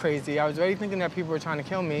already going crazy. I was already thinking that people were trying to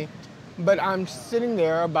kill me. But I'm sitting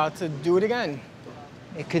there about to do it again.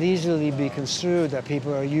 It could easily be construed that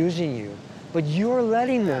people are using you, but you're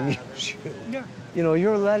letting them use you. Yeah. You know,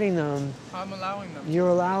 you're letting them. I'm allowing them. You're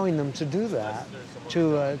allowing them to do that,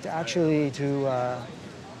 to actually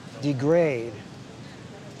degrade.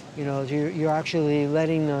 You know, you're actually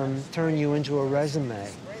letting them turn you into a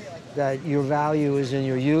resume, that your value is in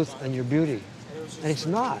your youth and your beauty, and it's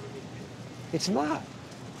not. It's not.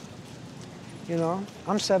 You know,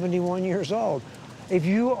 I'm 71 years old. If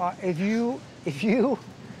you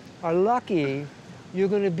are lucky, you're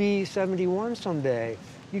going to be 71 someday.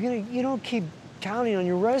 You don't keep counting on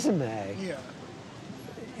your resume. Yeah.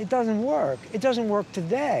 It doesn't work. It doesn't work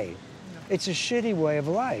today. No. It's a shitty way of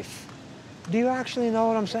life. Do you actually know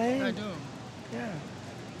what I'm saying? I do. Yeah.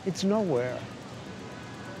 It's nowhere.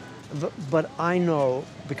 But I know,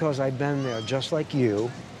 because I've been there, just like you.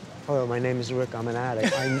 Hello, my name is Rick, I'm an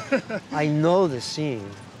addict. I know the scene.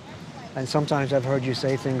 And sometimes I've heard you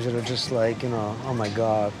say things that are just like, you know, oh my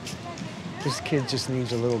God, this kid just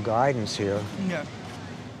needs a little guidance here. Yeah.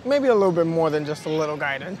 Maybe a little bit more than just a little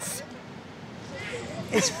guidance.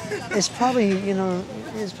 It's probably, you know,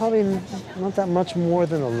 it's probably not that much more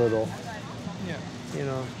than a little. Yeah. You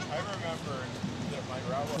know.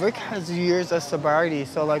 Rick has years of sobriety,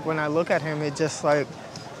 so like when I look at him, it just like,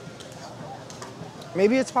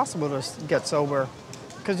 maybe it's possible to get sober.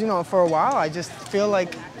 Because, you know, for a while, I just feel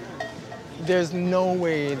like there's no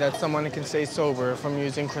way that someone can stay sober from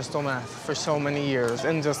using crystal meth for so many years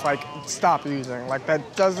and just, like, stop using. Like,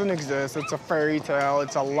 that doesn't exist. It's a fairy tale.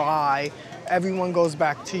 It's a lie. Everyone goes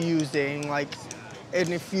back to using. Like,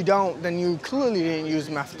 And if you don't, then you clearly didn't use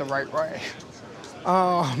meth the right way.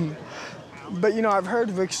 But you know, I've heard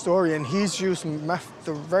Vic's story, and he's used meth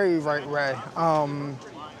the very right way.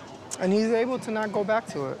 And he's able to not go back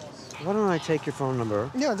to it. Why don't I take your phone number?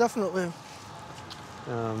 Yeah, definitely.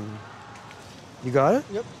 You got it?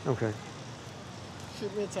 Yep. Okay.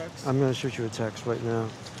 Shoot me a text. I'm gonna shoot you a text right now.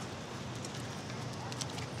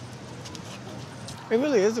 It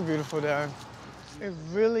really is a beautiful day. It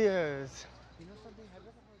really is.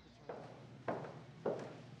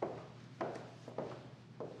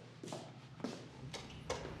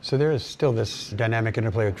 So there is still this dynamic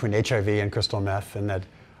interplay between HIV and crystal meth, and that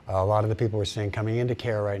a lot of the people we're seeing coming into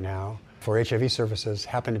care right now for HIV services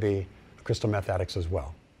happen to be crystal meth addicts as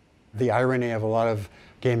well. The irony of a lot of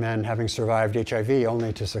gay men having survived HIV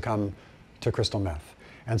only to succumb to crystal meth.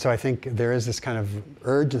 And so I think there is this kind of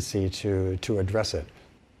urgency to address it.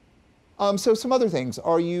 So some other things.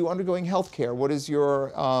 Are you undergoing health care? What is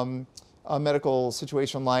your medical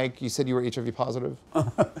situation like? You said you were HIV positive.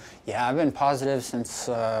 Yeah, I've been positive since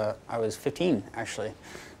I was 15, actually.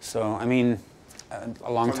 So, I mean,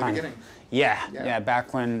 a long From the time. beginning? Yeah,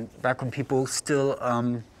 back when people still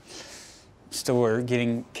were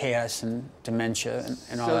getting chaos and dementia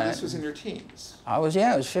and all that. So this was in your teens? I was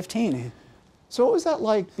 15. So what was that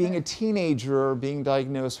like being a teenager, being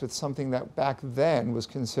diagnosed with something that back then was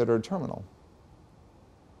considered terminal?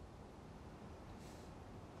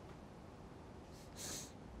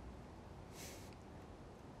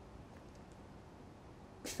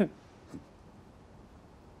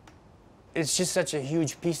 It's just such a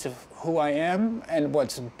huge piece of who I am and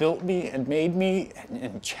what's built me and made me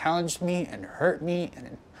and challenged me and hurt me.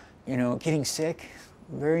 And, you know, getting sick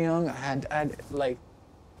very young. I had like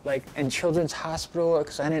in children's hospital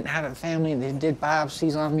because I didn't have a family. They did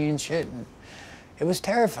biopsies on me and shit. And it was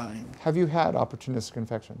terrifying. Have you had opportunistic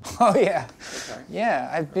infection? Oh yeah. Okay.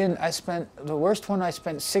 Yeah, the worst one, I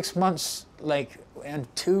spent 6 months like in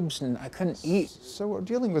tubes and I couldn't eat. So we're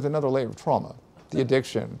dealing with another layer of trauma, the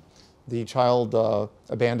addiction, the child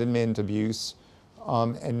abandonment, abuse,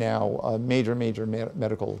 and now a major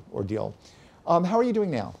medical ordeal. How are you doing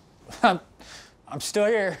now? I'm still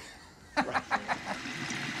here.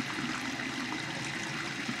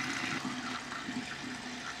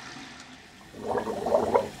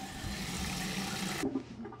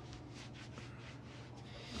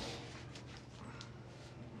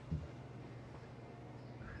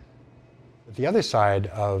 The other side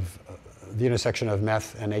of the intersection of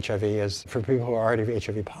meth and HIV is for people who are already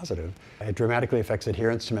HIV positive. It dramatically affects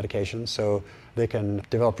adherence to medications, so they can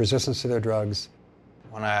develop resistance to their drugs.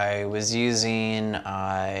 When I was using,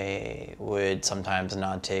 I would sometimes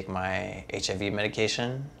not take my HIV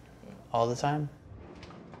medication all the time.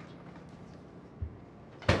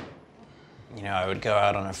 You know, I would go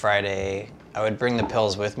out on a Friday, I would bring the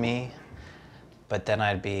pills with me, but then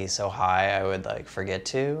I'd be so high I would like forget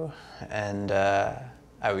to, and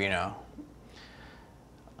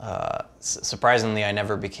surprisingly I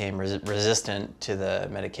never became resistant to the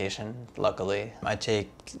medication, luckily. I take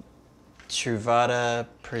Truvada,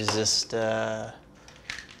 Persista,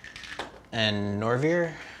 and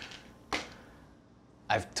Norvir.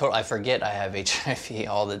 I forget I have HIV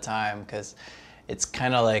all the time because it's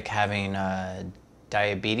kind of like having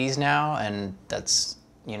diabetes now, and that's,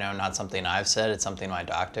 you know, not something I've said, it's something my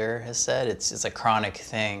doctor has said. It's a chronic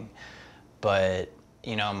thing, but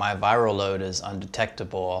you know, my viral load is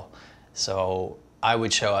undetectable, so I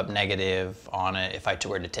would show up negative on it if I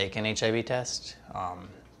were to take an HIV test.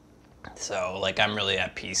 So like I'm really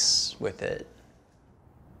at peace with it.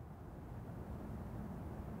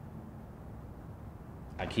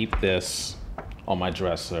 I keep this on my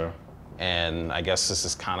dresser, and I guess this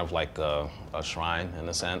is kind of like a shrine in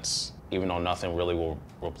a sense. Even though nothing really will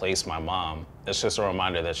replace my mom, it's just a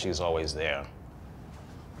reminder that she's always there.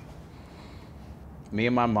 Me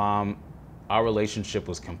and my mom, our relationship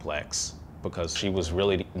was complex because she was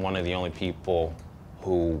really one of the only people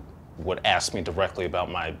who would ask me directly about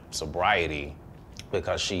my sobriety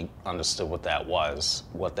because she understood what that was,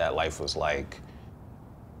 what that life was like.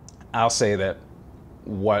 I'll say that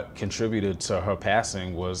what contributed to her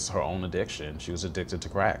passing was her own addiction. She was addicted to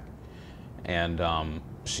crack. And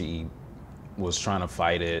she was trying to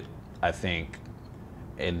fight it, I think,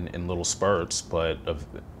 in little spurts, but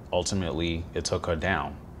ultimately it took her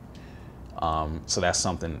down. So that's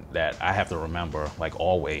something that I have to remember, like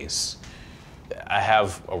always. I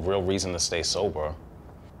have a real reason to stay sober.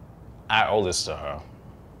 I owe this to her,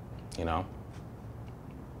 you know?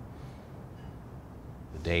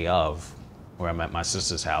 The day of, where I'm at my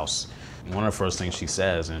sister's house, one of the first things she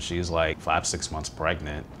says, and she's like 5, 6 months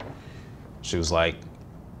pregnant, she was like,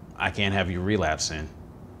 I can't have you relapsing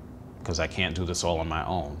because I can't do this all on my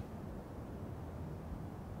own.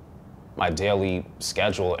 My daily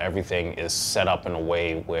schedule, everything is set up in a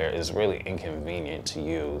way where it's really inconvenient to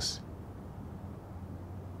use.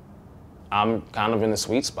 I'm kind of in the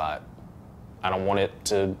sweet spot. I don't want it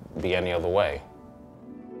to be any other way.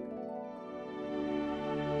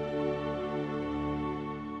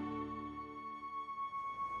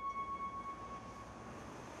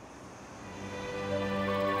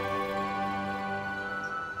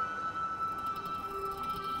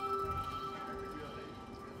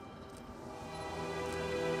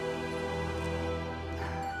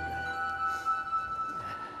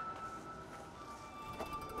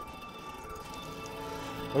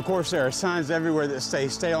 Of course, there are signs everywhere that say,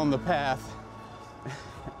 stay on the path.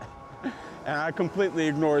 And I completely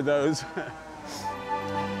ignored those.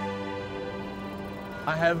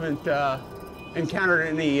 I haven't encountered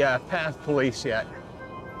any path police yet.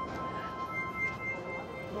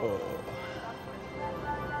 Oh.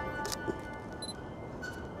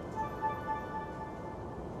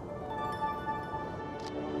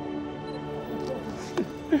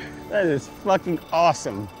 That is fucking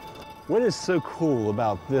awesome. What is so cool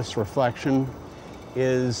about this reflection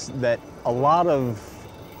is that a lot of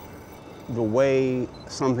the way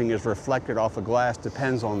something is reflected off a glass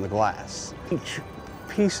depends on the glass. Each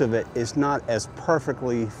piece of it is not as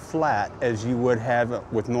perfectly flat as you would have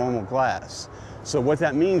with normal glass. So what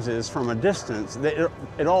that means is, from a distance,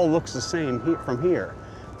 it all looks the same from here.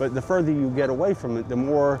 But the further you get away from it, the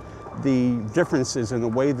more the differences in the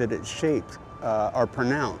way that it's shaped are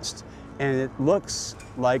pronounced. And it looks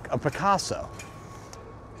like a Picasso.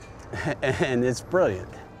 And it's brilliant.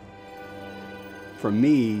 For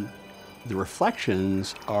me, the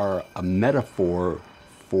reflections are a metaphor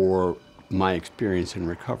for my experience in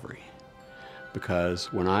recovery.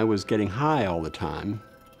 Because when I was getting high all the time,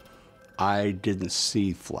 I didn't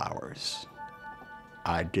see flowers.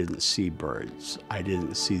 I didn't see birds. I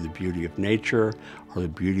didn't see the beauty of nature or the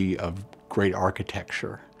beauty of great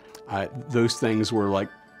architecture. Those things were like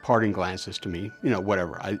parting glances to me, you know,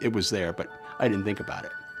 whatever. It was there, but I didn't think about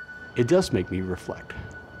it. It does make me reflect.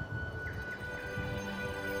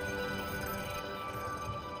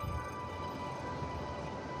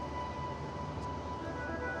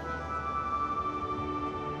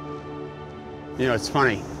 You know, it's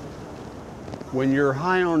funny. When you're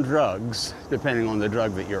high on drugs, depending on the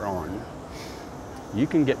drug that you're on, you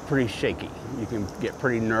can get pretty shaky. You can get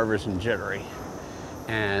pretty nervous and jittery.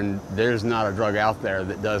 And there's not a drug out there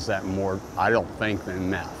that does that more, I don't think, than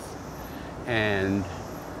meth. And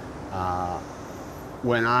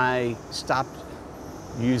when I stopped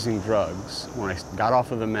using drugs, when I got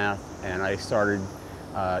off of the meth and I started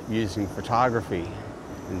using photography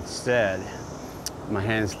instead, my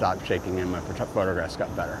hands stopped shaking and my photographs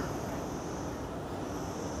got better.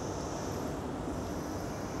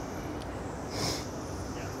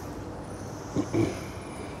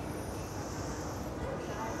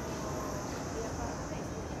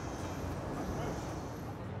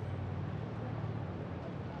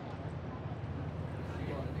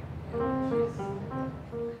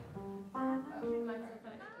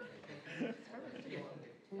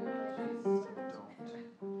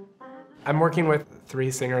 I'm working with 3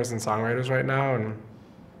 singers and songwriters right now, and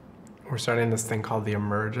we're starting this thing called the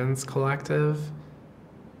Emergence Collective,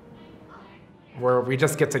 where we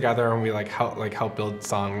just get together and we help build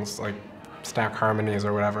songs, like stack harmonies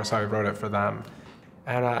or whatever. So I wrote it for them,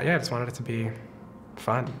 and yeah, I just wanted it to be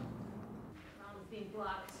fun.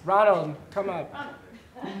 Ronald, come up.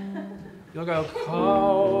 You'll go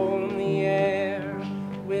comb the air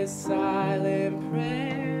with silent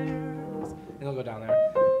prayers, and you'll go down there.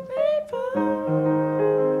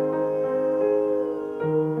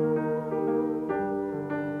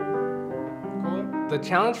 Cool. The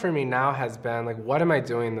challenge for me now has been, like, what am I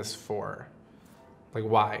doing this for? Like,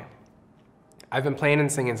 why? I've been playing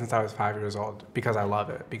and singing since I was 5 years old because I love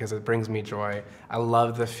it, because it brings me joy. I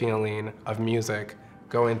love the feeling of music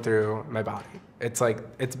going through my body. It's like,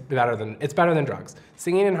 it's better than drugs.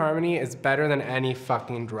 Singing in harmony is better than any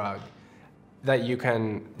fucking drug that you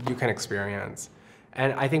can experience.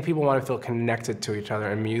 And I think people want to feel connected to each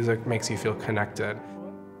other, and music makes you feel connected.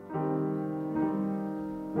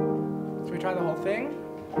 Should we try the whole thing?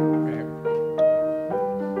 Okay.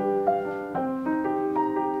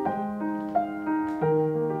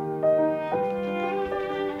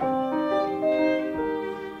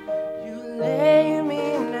 You lay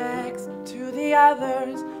me next to the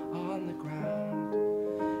others on the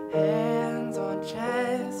ground, hands on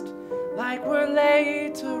chest, like we're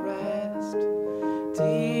laid to rest.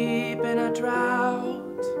 Deep in a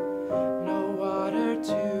drought, no water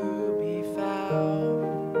to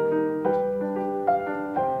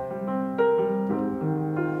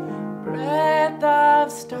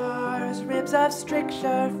Ribs of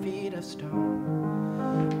stricture, feet of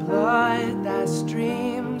stone. Blood that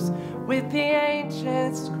streams with the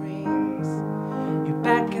ancient screams. You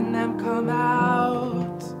beckon them come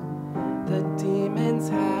out. The demons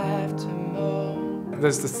have to mow.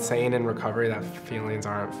 There's this saying in recovery that feelings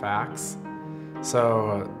aren't facts.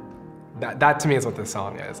 So that to me is what this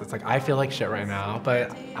song is. It's like, I feel like shit right now,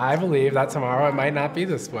 but I believe that tomorrow it might not be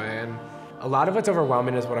this way. And a lot of what's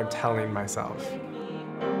overwhelming is what I'm telling myself.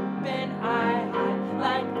 Open eye,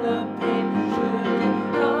 like the pain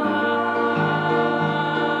shouldn't come.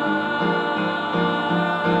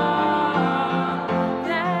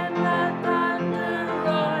 Then the thunder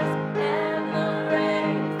roars and the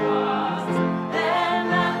rain falls.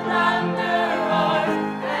 Then the thunder roars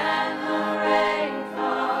and the rain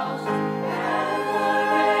falls. And the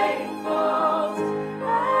rain falls.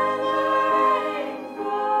 And the rain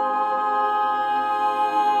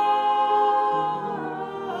falls.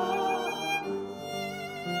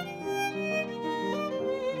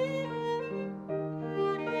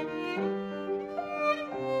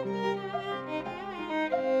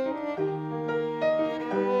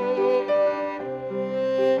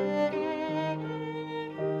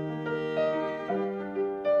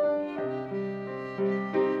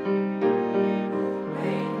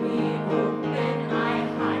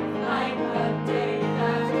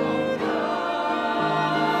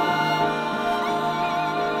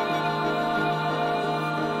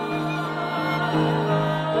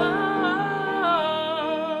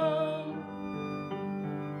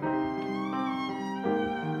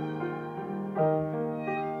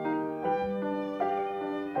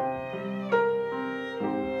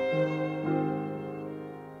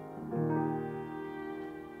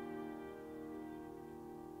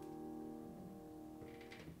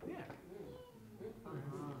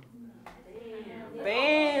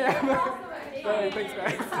 Damn! Sorry, thanks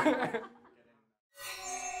guys.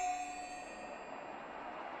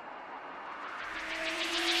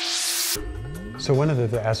 So one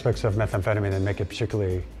of the aspects of methamphetamine that make it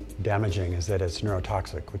particularly damaging is that it's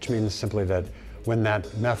neurotoxic, which means simply that when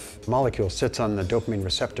that meth molecule sits on the dopamine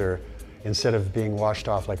receptor, instead of being washed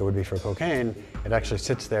off like it would be for cocaine, it actually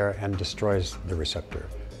sits there and destroys the receptor.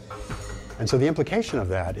 And so the implication of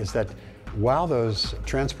that is that while those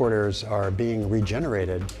transporters are being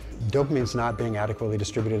regenerated, dopamine's not being adequately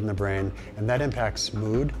distributed in the brain, and that impacts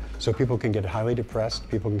mood. So people can get highly depressed,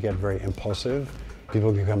 people can get very impulsive,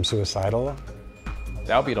 people can become suicidal.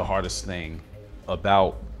 That would be the hardest thing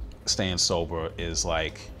about staying sober, is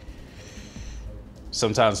like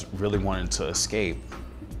sometimes really wanting to escape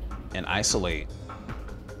and isolate.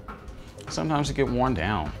 Sometimes you get worn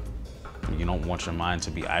down. You don't want your mind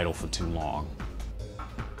to be idle for too long.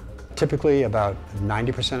 Typically about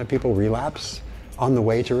 90% of people relapse on the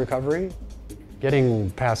way to recovery. Getting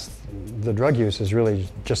past the drug use is really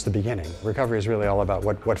just the beginning. Recovery is really all about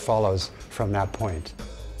what follows from that point.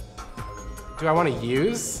 Do I want to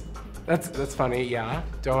use? That's funny, yeah.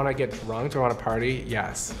 Do I want to get drunk? Do I want to party?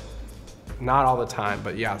 Yes. Not all the time,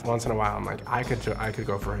 but yeah, once in a while I'm like, I could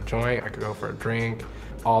go for a joint, I could go for a drink,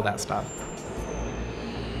 all that stuff.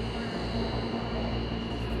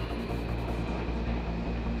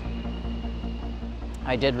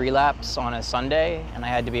 I did relapse on a Sunday, and I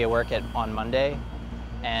had to be at work on Monday,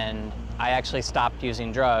 and I actually stopped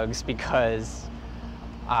using drugs because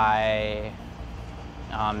I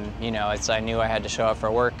knew I had to show up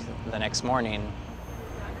for work the next morning.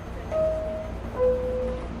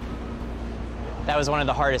 That was one of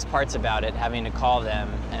the hardest parts about it, having to call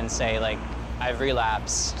them and say, like, I've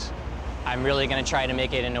relapsed. I'm really gonna try to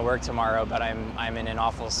make it into work tomorrow, but I'm in an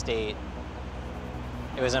awful state.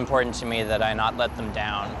 It was important to me that I not let them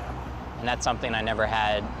down, and that's something I never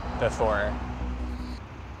had before.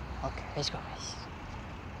 Okay, let's go, guys.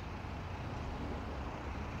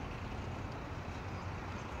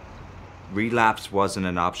 Relapse wasn't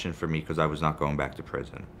an option for me because I was not going back to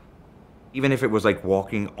prison. Even if it was like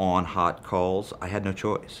walking on hot coals, I had no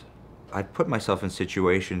choice. I put myself in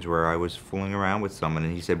situations where I was fooling around with someone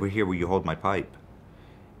and he said, "We're here, will you hold my pipe?"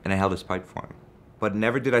 And I held his pipe for him. But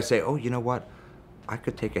never did I say, oh, you know what? I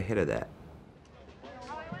could take a hit of that.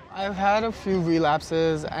 I've had a few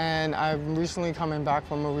relapses, and I'm recently coming back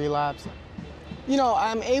from a relapse. You know,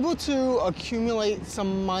 I'm able to accumulate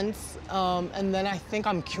some months, and then I think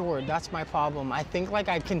I'm cured. That's my problem. I think like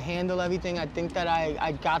I can handle everything. I think that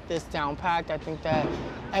I got this down packed. I think that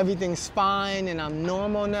everything's fine, and I'm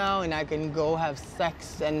normal now, and I can go have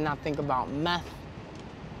sex and not think about meth.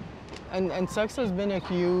 And sex has been a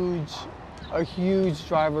huge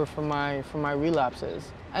driver for my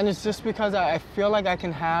relapses. And it's just because I feel like I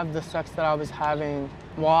can have the sex that I was having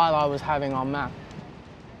while I was having on meth.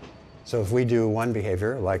 So if we do one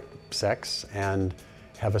behavior, like sex, and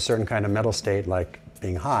have a certain kind of mental state, like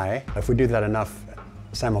being high, if we do that enough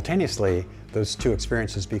simultaneously, those two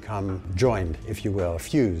experiences become joined, if you will,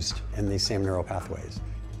 fused in these same neural pathways.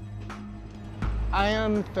 I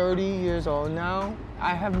am 30 years old now.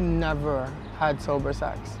 I have never had sober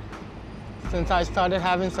sex. Since I started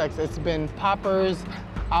having sex, it's been poppers,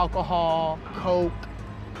 alcohol, coke,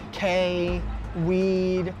 K,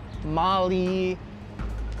 weed, Molly.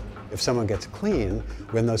 If someone gets clean,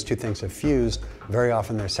 when those two things have fused, very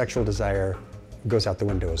often their sexual desire goes out the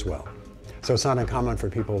window as well. So it's not uncommon for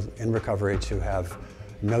people in recovery to have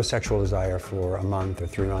no sexual desire for a month or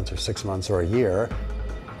 3 months or 6 months or a year.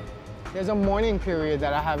 There's a mourning period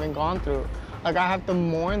that I haven't gone through. Like, I have to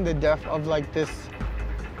mourn the death of like this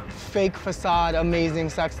fake facade, amazing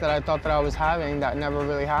sex that I thought that I was having that never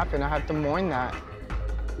really happened. I have to mourn that.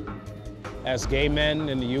 As gay men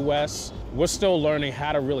in the US, we're still learning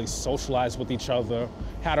how to really socialize with each other,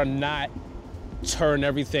 how to not turn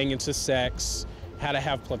everything into sex, how to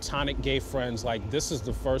have platonic gay friends. Like, this is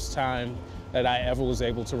the first time that I ever was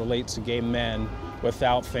able to relate to gay men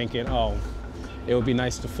without thinking, oh, it would be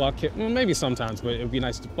nice to fuck him. Well, maybe sometimes, but it would be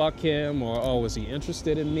nice to fuck him, or, oh, is he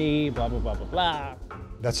interested in me, blah, blah, blah, blah, blah.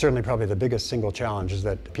 That's certainly probably the biggest single challenge, is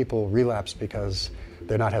that people relapse because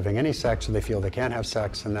they're not having any sex and they feel they can't have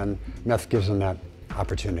sex, and then meth gives them that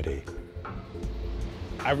opportunity.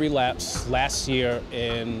 I relapsed last year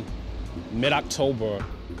in mid-October,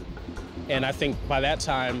 and I think by that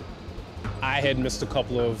time, I had missed a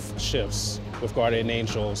couple of shifts with Guardian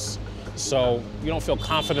Angels. So you don't feel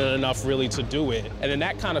confident enough really to do it. And then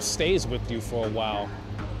that kind of stays with you for a while.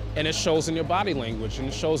 And it shows in your body language, and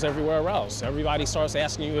it shows everywhere else. Everybody starts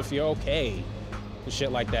asking you if you're okay and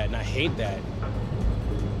shit like that, and I hate that.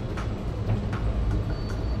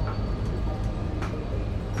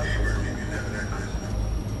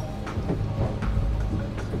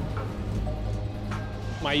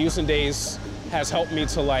 My using days has helped me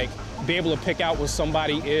to like be able to pick out when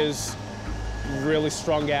somebody is really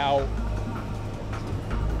strung out.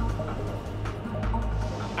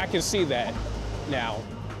 I can see that now.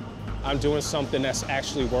 I'm doing something that's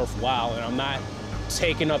actually worthwhile, and I'm not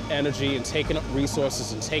taking up energy and taking up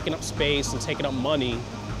resources and taking up space and taking up money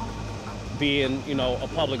being, you know, a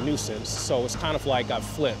public nuisance. So it's kind of like I've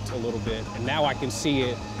flipped a little bit, and now I can see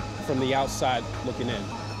it from the outside looking in.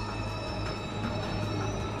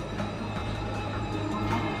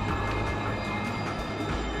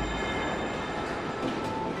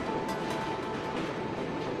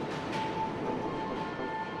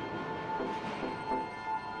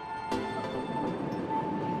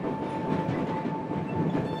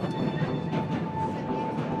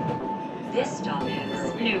 This stop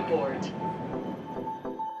is Newport.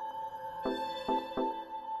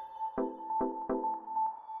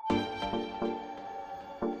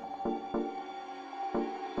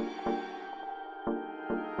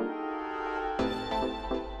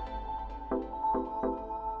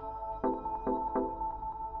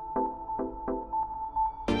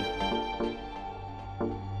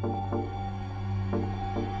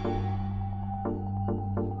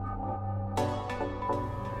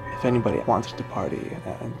 If anybody wanted to party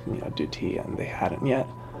and, you know, do tea and they hadn't yet,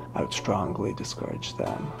 I would strongly discourage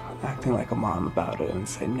them acting like a mom about it and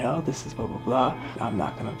say, no, this is blah, blah, blah. I'm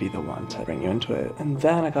not gonna be the one to bring you into it. And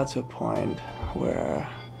then I got to a point where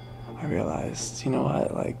I realized, you know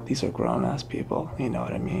what, like, these are grown-ass people, you know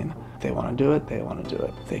what I mean? They wanna do it, they wanna do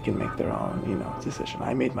it. They can make their own, you know, decision.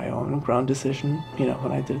 I made my own grown decision, you know,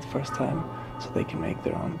 when I did it the first time, so they can make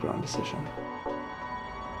their own grown decision.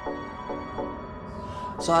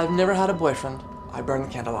 So I've never had a boyfriend. I burn the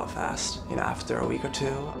candle out fast, you know, after a week or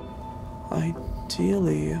two.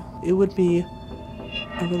 Ideally, it would be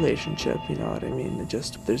a relationship, you know what I mean?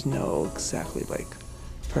 There's no exactly, like,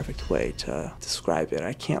 perfect way to describe it.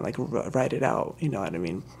 I can't, like, write it out, you know what I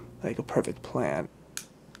mean? Like a perfect plan.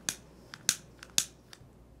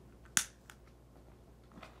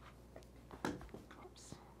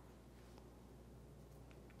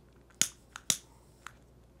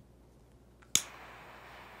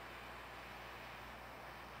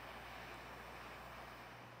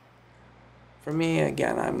 For me,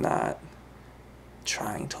 again, I'm not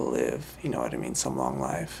trying to live, you know what I mean, some long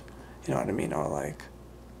life, you know what I mean, or like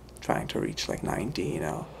trying to reach like 90, you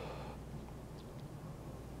know.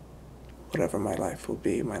 Whatever my life will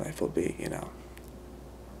be, you know.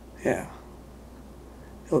 Yeah.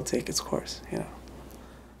 It'll take its course, you know.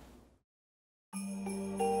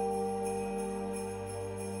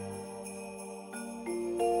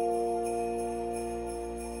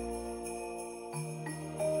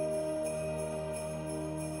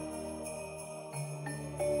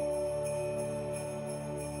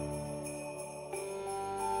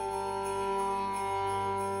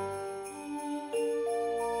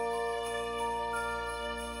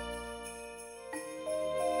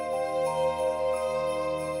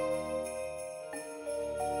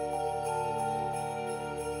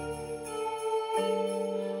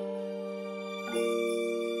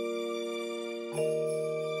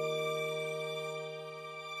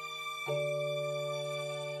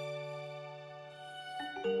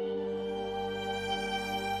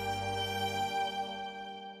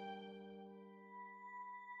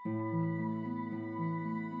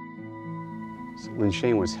 When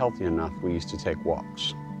Shane was healthy enough, we used to take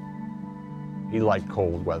walks. He liked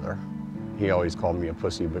cold weather. He always called me a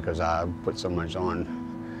pussy because I put so much on.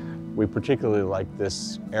 We particularly like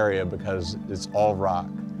this area because it's all rock,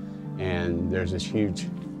 and there's this huge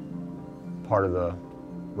part of the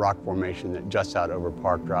rock formation that juts out over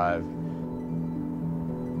Park Drive.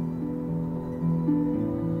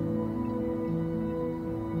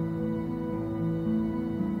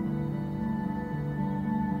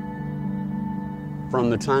 From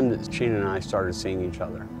the time that Shane and I started seeing each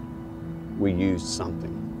other, we used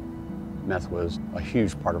something. Meth was a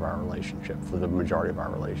huge part of our relationship, for the majority of our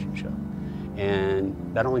relationship. And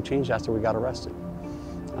that only changed after we got arrested.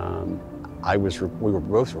 We were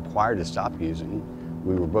both required to stop using.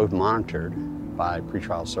 We were both monitored by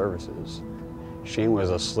pretrial services. Shane was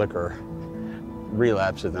a slicker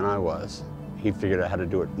relapser than I was. He figured out how to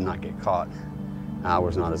do it and not get caught. I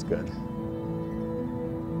was not as good.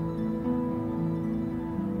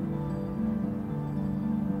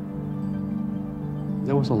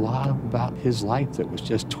 There was a lot about his life that was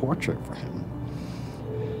just torture for him.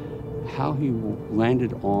 How he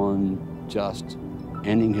landed on just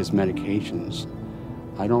ending his medications,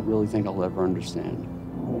 I don't really think I'll ever understand.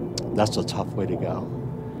 That's a tough way to go.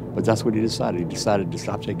 But that's what he decided. He decided to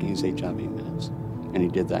stop taking his HIV meds. And he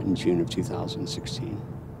did that in June of 2016.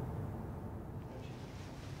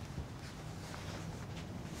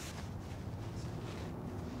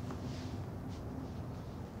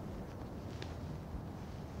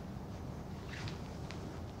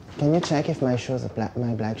 Can you check if my shoes,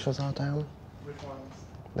 my black shoes are down? Which ones?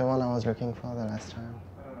 The one I was looking for the last time.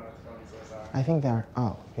 I don't know which ones those are. I think they are,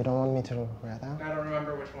 oh, you don't want me to wear them? I don't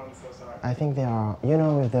remember which ones those are. I think they are, you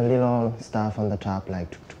know, with the little stuff on the top,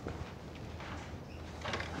 like.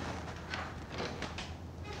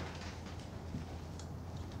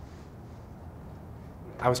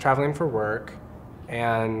 I was traveling for work,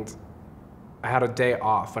 and I had a day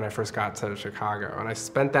off when I first got to Chicago, and I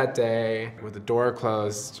spent that day with the door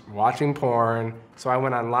closed, watching porn. So I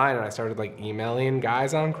went online and I started like emailing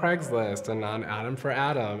guys on Craigslist and on Adam for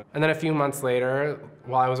Adam. And then a few months later,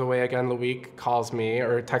 while I was away again, Loic calls me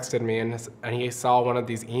or texted me, and he saw one of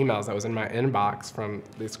these emails that was in my inbox from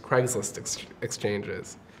these Craigslist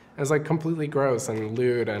exchanges. It was like completely gross and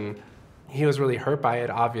lewd, and he was really hurt by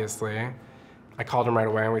it, obviously. I called him right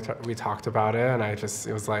away and we talked about it, and it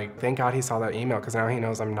was like, thank God he saw that email, because now he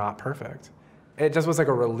knows I'm not perfect. It just was like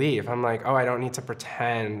a relief. I'm like, oh, I don't need to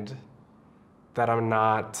pretend that I'm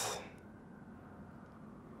not,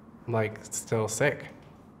 like, still sick.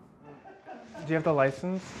 Do you have the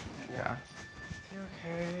license? Yeah. You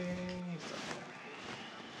okay?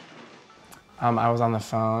 I was on the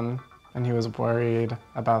phone, and he was worried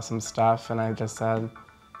about some stuff, and I just said,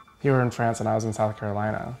 you were in France and I was in South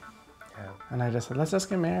Carolina. And I just said, let's just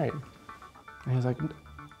get married. And he was like,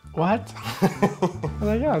 what? I was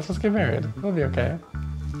like, yeah, let's just get married. It'll be okay.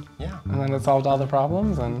 Yeah. And then it solved all the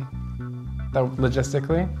problems, and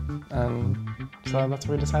logistically, and so that's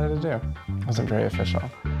what we decided to do. It wasn't very official.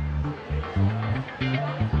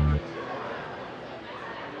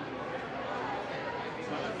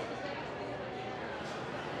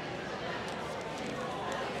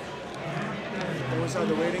 Go inside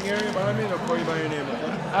the waiting area behind me, and I'll call you by your name,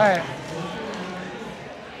 okay? All right.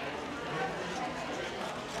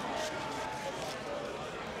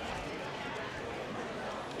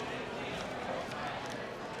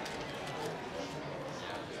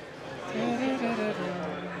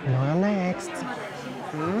 You're next.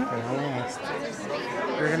 Hmm? You're next.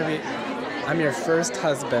 You're gonna be, I'm your first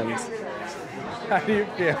husband. How do you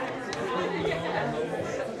feel?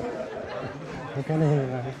 You're gonna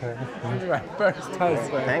be my first. You're my first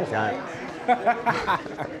husband. Thank God.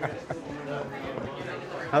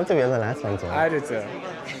 I hope to be on the last one too. I do too.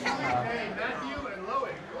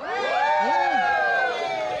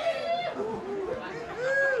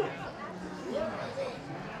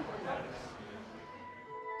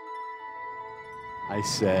 I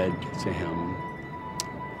said to him,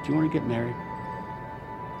 do you want to get married?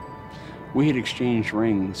 We had exchanged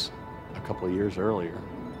rings a couple of years earlier.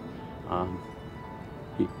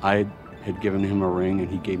 I had given him a ring and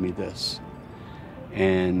he gave me this.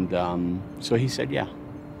 And so he said, yeah.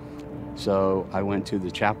 So I went to the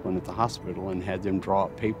chaplain at the hospital and had them draw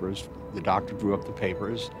up papers. The doctor drew up the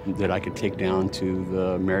papers that I could take down to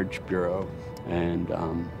the marriage bureau, and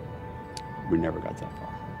we never got that far.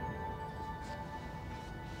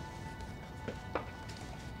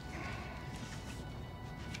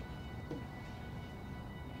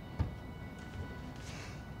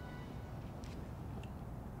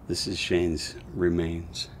 This is Shane's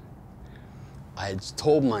remains. I had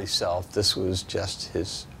told myself this was just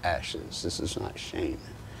his ashes. This is not Shane.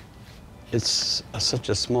 It's such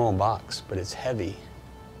a small box, but it's heavy.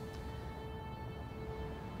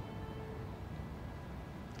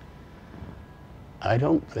 I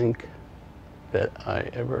don't think that I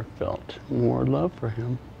ever felt more love for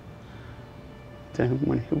him than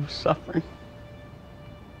when he was suffering.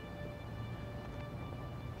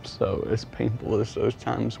 So as painful as those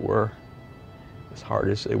times were, as hard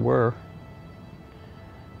as they were,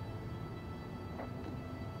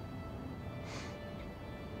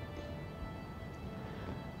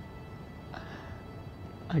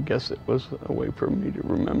 I guess it was a way for me to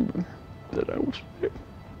remember that I was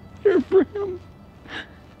here for him.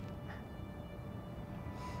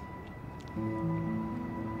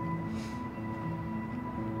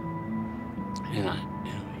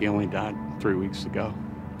 And he only died 3 weeks ago.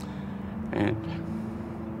 And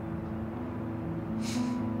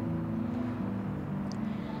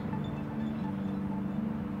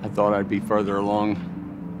I thought I'd be further along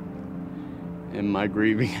in my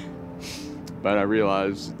grieving, but I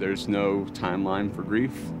realized there's no timeline for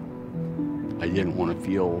grief. I didn't want to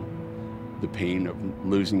feel the pain of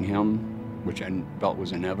losing him, which I felt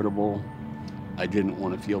was inevitable. I didn't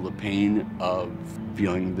want to feel the pain of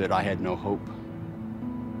feeling that I had no hope.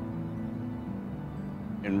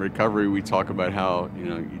 In recovery, we talk about how,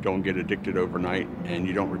 you don't get addicted overnight and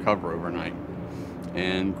you don't recover overnight.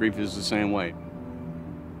 And grief is the same way.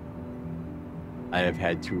 I have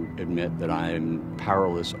had to admit that I am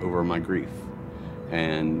powerless over my grief.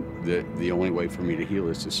 And the only way for me to heal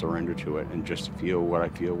is to surrender to it and just feel what I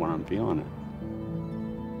feel when I'm feeling it.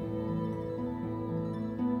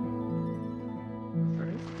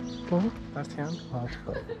 Left hand.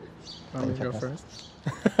 Want me to go first?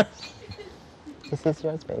 This is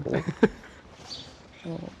yours, baby.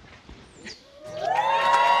 Oh.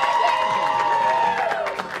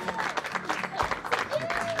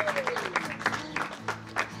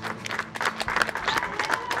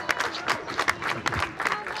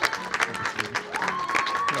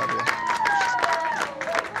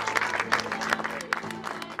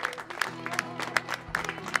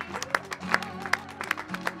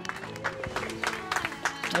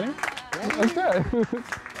 That's good.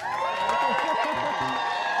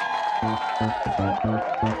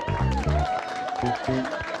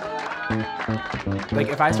 Like,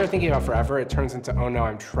 if I start thinking about forever, it turns into, oh no,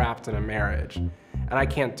 I'm trapped in a marriage. And I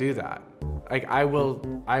can't do that. Like, I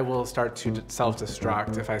will start to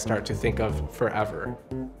self-destruct if I start to think of forever.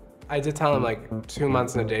 I did tell him, like, 2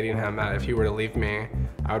 months into dating him, that if he were to leave me,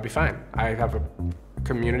 I would be fine. I have a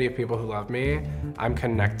community of people who love me. I'm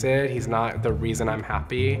connected. He's not the reason I'm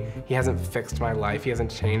happy. He hasn't fixed my life. He hasn't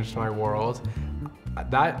changed my world.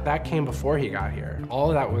 That came before he got here. All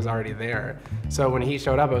of that was already there. So when he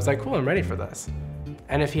showed up, I was like, cool, I'm ready for this.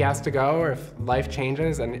 And if he has to go, or if life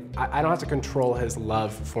changes, and I don't have to control his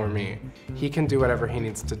love for me. He can do whatever he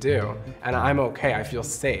needs to do, and I'm okay, I feel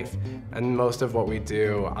safe. And most of what we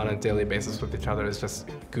do on a daily basis with each other is just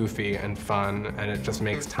goofy and fun, and it just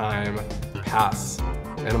makes time pass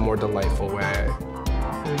in a more delightful way.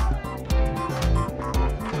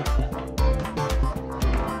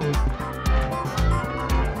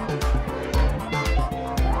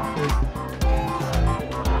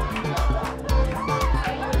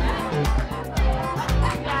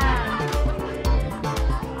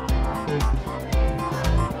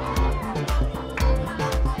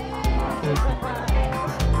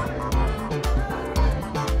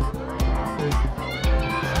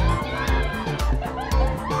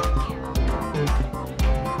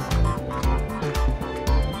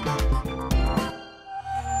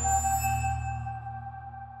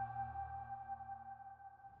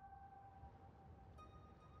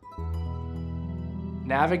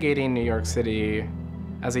 Navigating New York City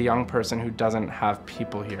as a young person who doesn't have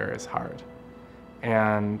people here is hard.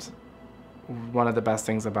 And one of the best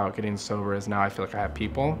things about getting sober is now I feel like I have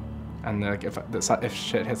people. And like if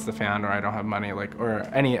shit hits the fan, or I don't have money, like, or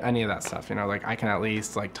any of that stuff, like I can at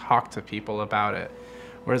least like talk to people about it.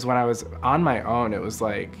 Whereas when I was on my own, it was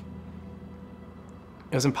like,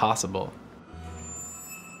 it was impossible.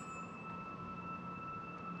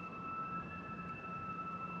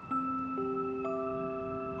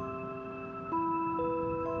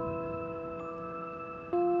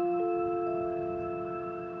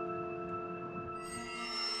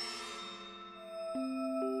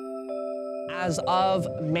 As of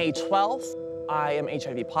May 12th, I am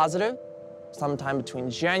HIV positive. Sometime between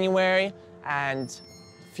January and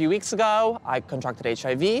a few weeks ago, I contracted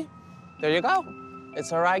HIV. There you go.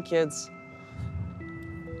 It's all right, kids.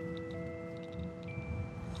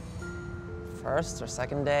 first or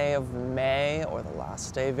second day of May or the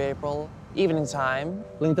last day of April, evening time,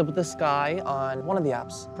 linked up with this guy on one of the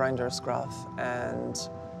apps, Grindr or Scruff, and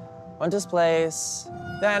went to his place.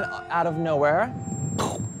 Then, out of nowhere,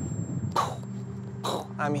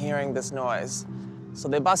 I'm hearing this noise. So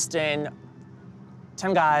they bust in,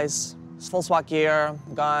 10 guys, full SWAT gear,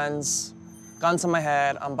 guns on my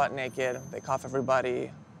head, I'm butt naked. They cuff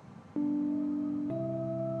everybody.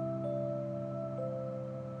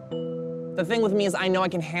 The thing with me is I know I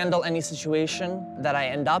can handle any situation that I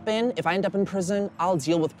end up in. If I end up in prison, I'll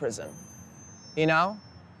deal with prison, you know?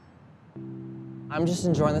 I'm just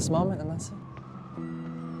enjoying this moment, and that's it.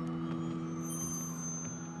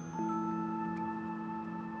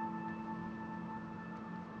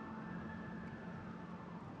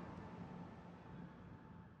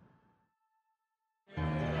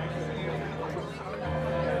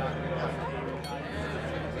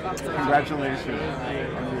 Congratulations on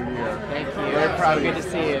your year. Thank you. Very proud of you. Good to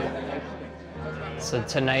see you. So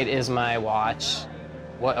tonight is my watch.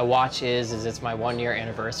 What a watch is it's my 1-year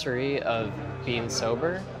anniversary of being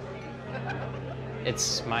sober.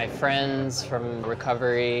 It's my friends from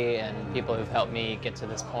recovery and people who've helped me get to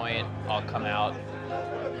this point all come out,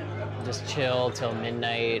 just chill till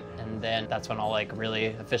midnight, and then that's when I'll like really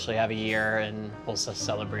officially have a year and we'll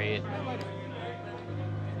celebrate.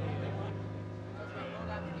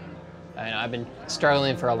 I mean, I've been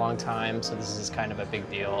struggling for a long time, so this is kind of a big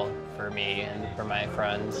deal for me and for my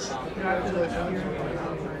friends.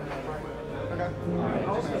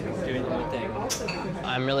 Doing the thing.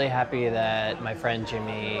 I'm really happy that my friend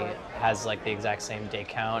Jimmy has like the exact same day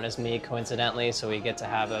count as me, coincidentally, so we get to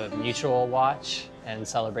have a mutual watch and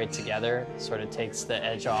celebrate together. Sort of takes the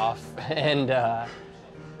edge off, and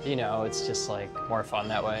you know, it's just like more fun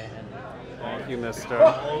that way. Thank you, mister.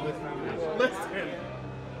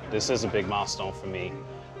 This is a big milestone for me.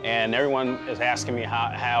 And everyone is asking me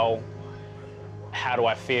how do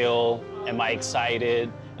I feel? Am I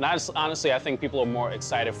excited? And honestly, I think people are more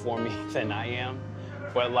excited for me than I am.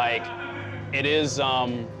 But like, it is,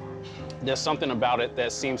 there's something about it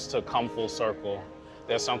that seems to come full circle.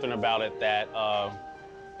 There's something about it that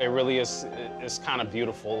it really is, it's kind of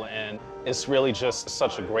beautiful. And it's really just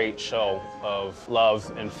such a great show of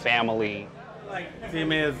love and family.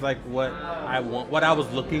 CMA is like what I want, what I was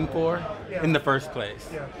looking for in the first place,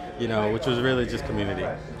 you know, which was really just community.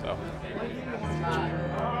 So.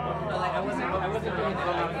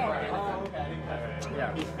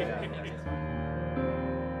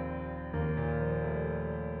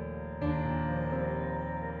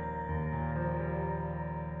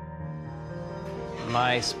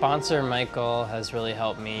 My sponsor, Michael, has really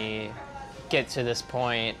helped me get to this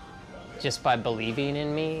point just by believing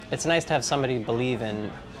in me. It's nice to have somebody believe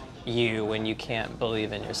in you when you can't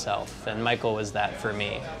believe in yourself, and Michael was that for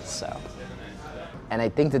me, so. And I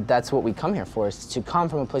think that that's what we come here for, is to come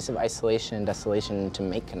from a place of isolation and desolation to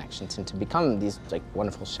make connections and to become these like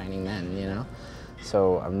wonderful shining men, you know?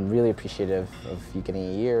 So I'm really appreciative of you getting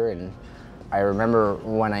a year, and I remember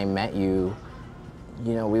when I met you,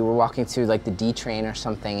 you know, we were walking through like the D train or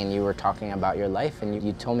something, and you were talking about your life, and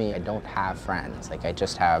you told me I don't have friends. Like I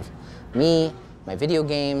just have me, my video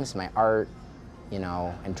games, my art, you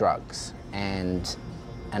know, and drugs. And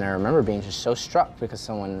I remember being just so struck because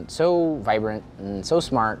someone so vibrant and so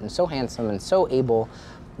smart and so handsome and so able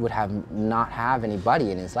would not have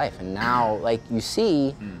anybody in his life. And now, like you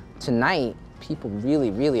see, tonight, people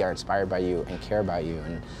really, really are inspired by you and care about you.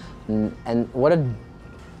 And what a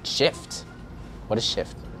shift. What a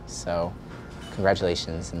shift. So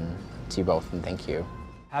congratulations to you both, and thank you.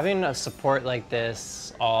 Having a support like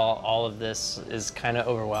this, all of this is kind of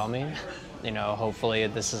overwhelming. You know, hopefully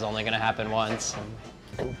this is only gonna happen once.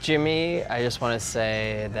 And Jimmy, I just want to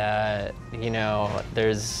say that, you know,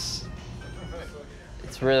 it's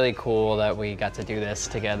really cool that we got to do this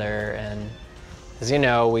together. And as you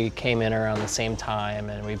know, we came in around the same time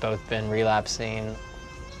and we've both been relapsing.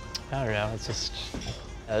 I don't know, it's just,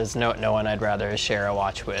 there's no one I'd rather share a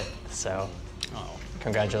watch with, so.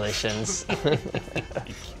 Congratulations. Thank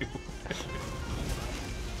you.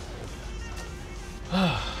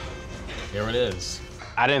 Here it is.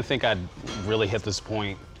 I didn't think I'd really hit this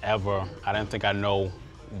point ever. I didn't think I'd know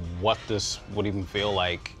what this would even feel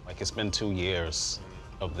like. Like, it's been 2 years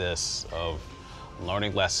of this, of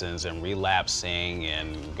learning lessons and relapsing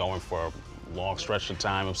and going for a long stretch of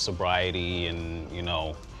time of sobriety and, you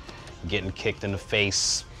know, getting kicked in the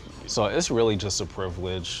face. So it's really just a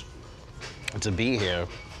privilege to be here,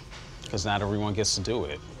 because not everyone gets to do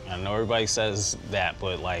it. I know everybody says that,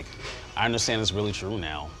 but like, I understand it's really true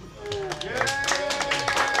now.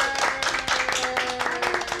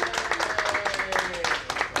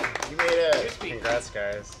 You made it. Congrats,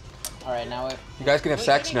 guys. All right, now you guys can have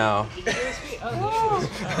sex now.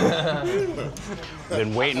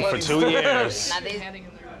 Been waiting for 2 years.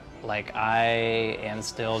 Like, I am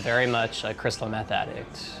still very much a crystal meth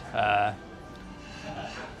addict. I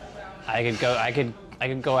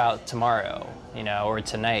could go out tomorrow, you know, or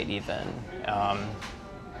tonight even.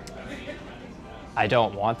 I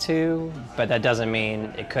don't want to, but that doesn't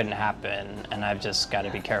mean it couldn't happen, and I've just got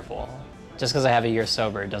to be careful. Just because I have a year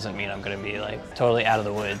sober doesn't mean I'm going to be like totally out of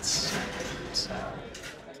the woods. So.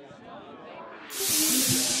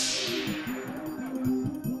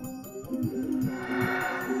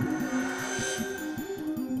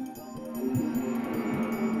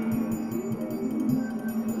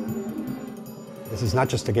 This is not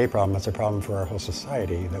just a gay problem, it's a problem for our whole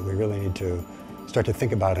society that we really need to start to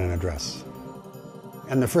think about and address.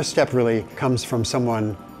 And the first step really comes from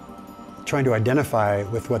someone trying to identify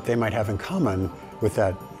with what they might have in common with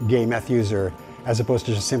that gay meth user, as opposed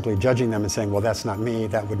to just simply judging them and saying, well, that's not me,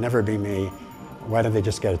 that would never be me, why don't they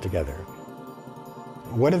just get it together?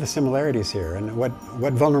 What are the similarities here, and what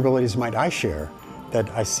vulnerabilities might I share that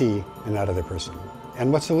I see in that other person?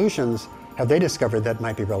 And what solutions have they discovered that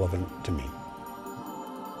might be relevant to me?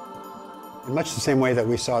 In much the same way that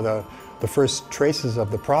we saw the first traces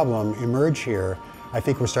of the problem emerge here, I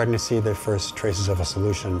think we're starting to see the first traces of a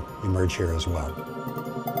solution emerge here as well.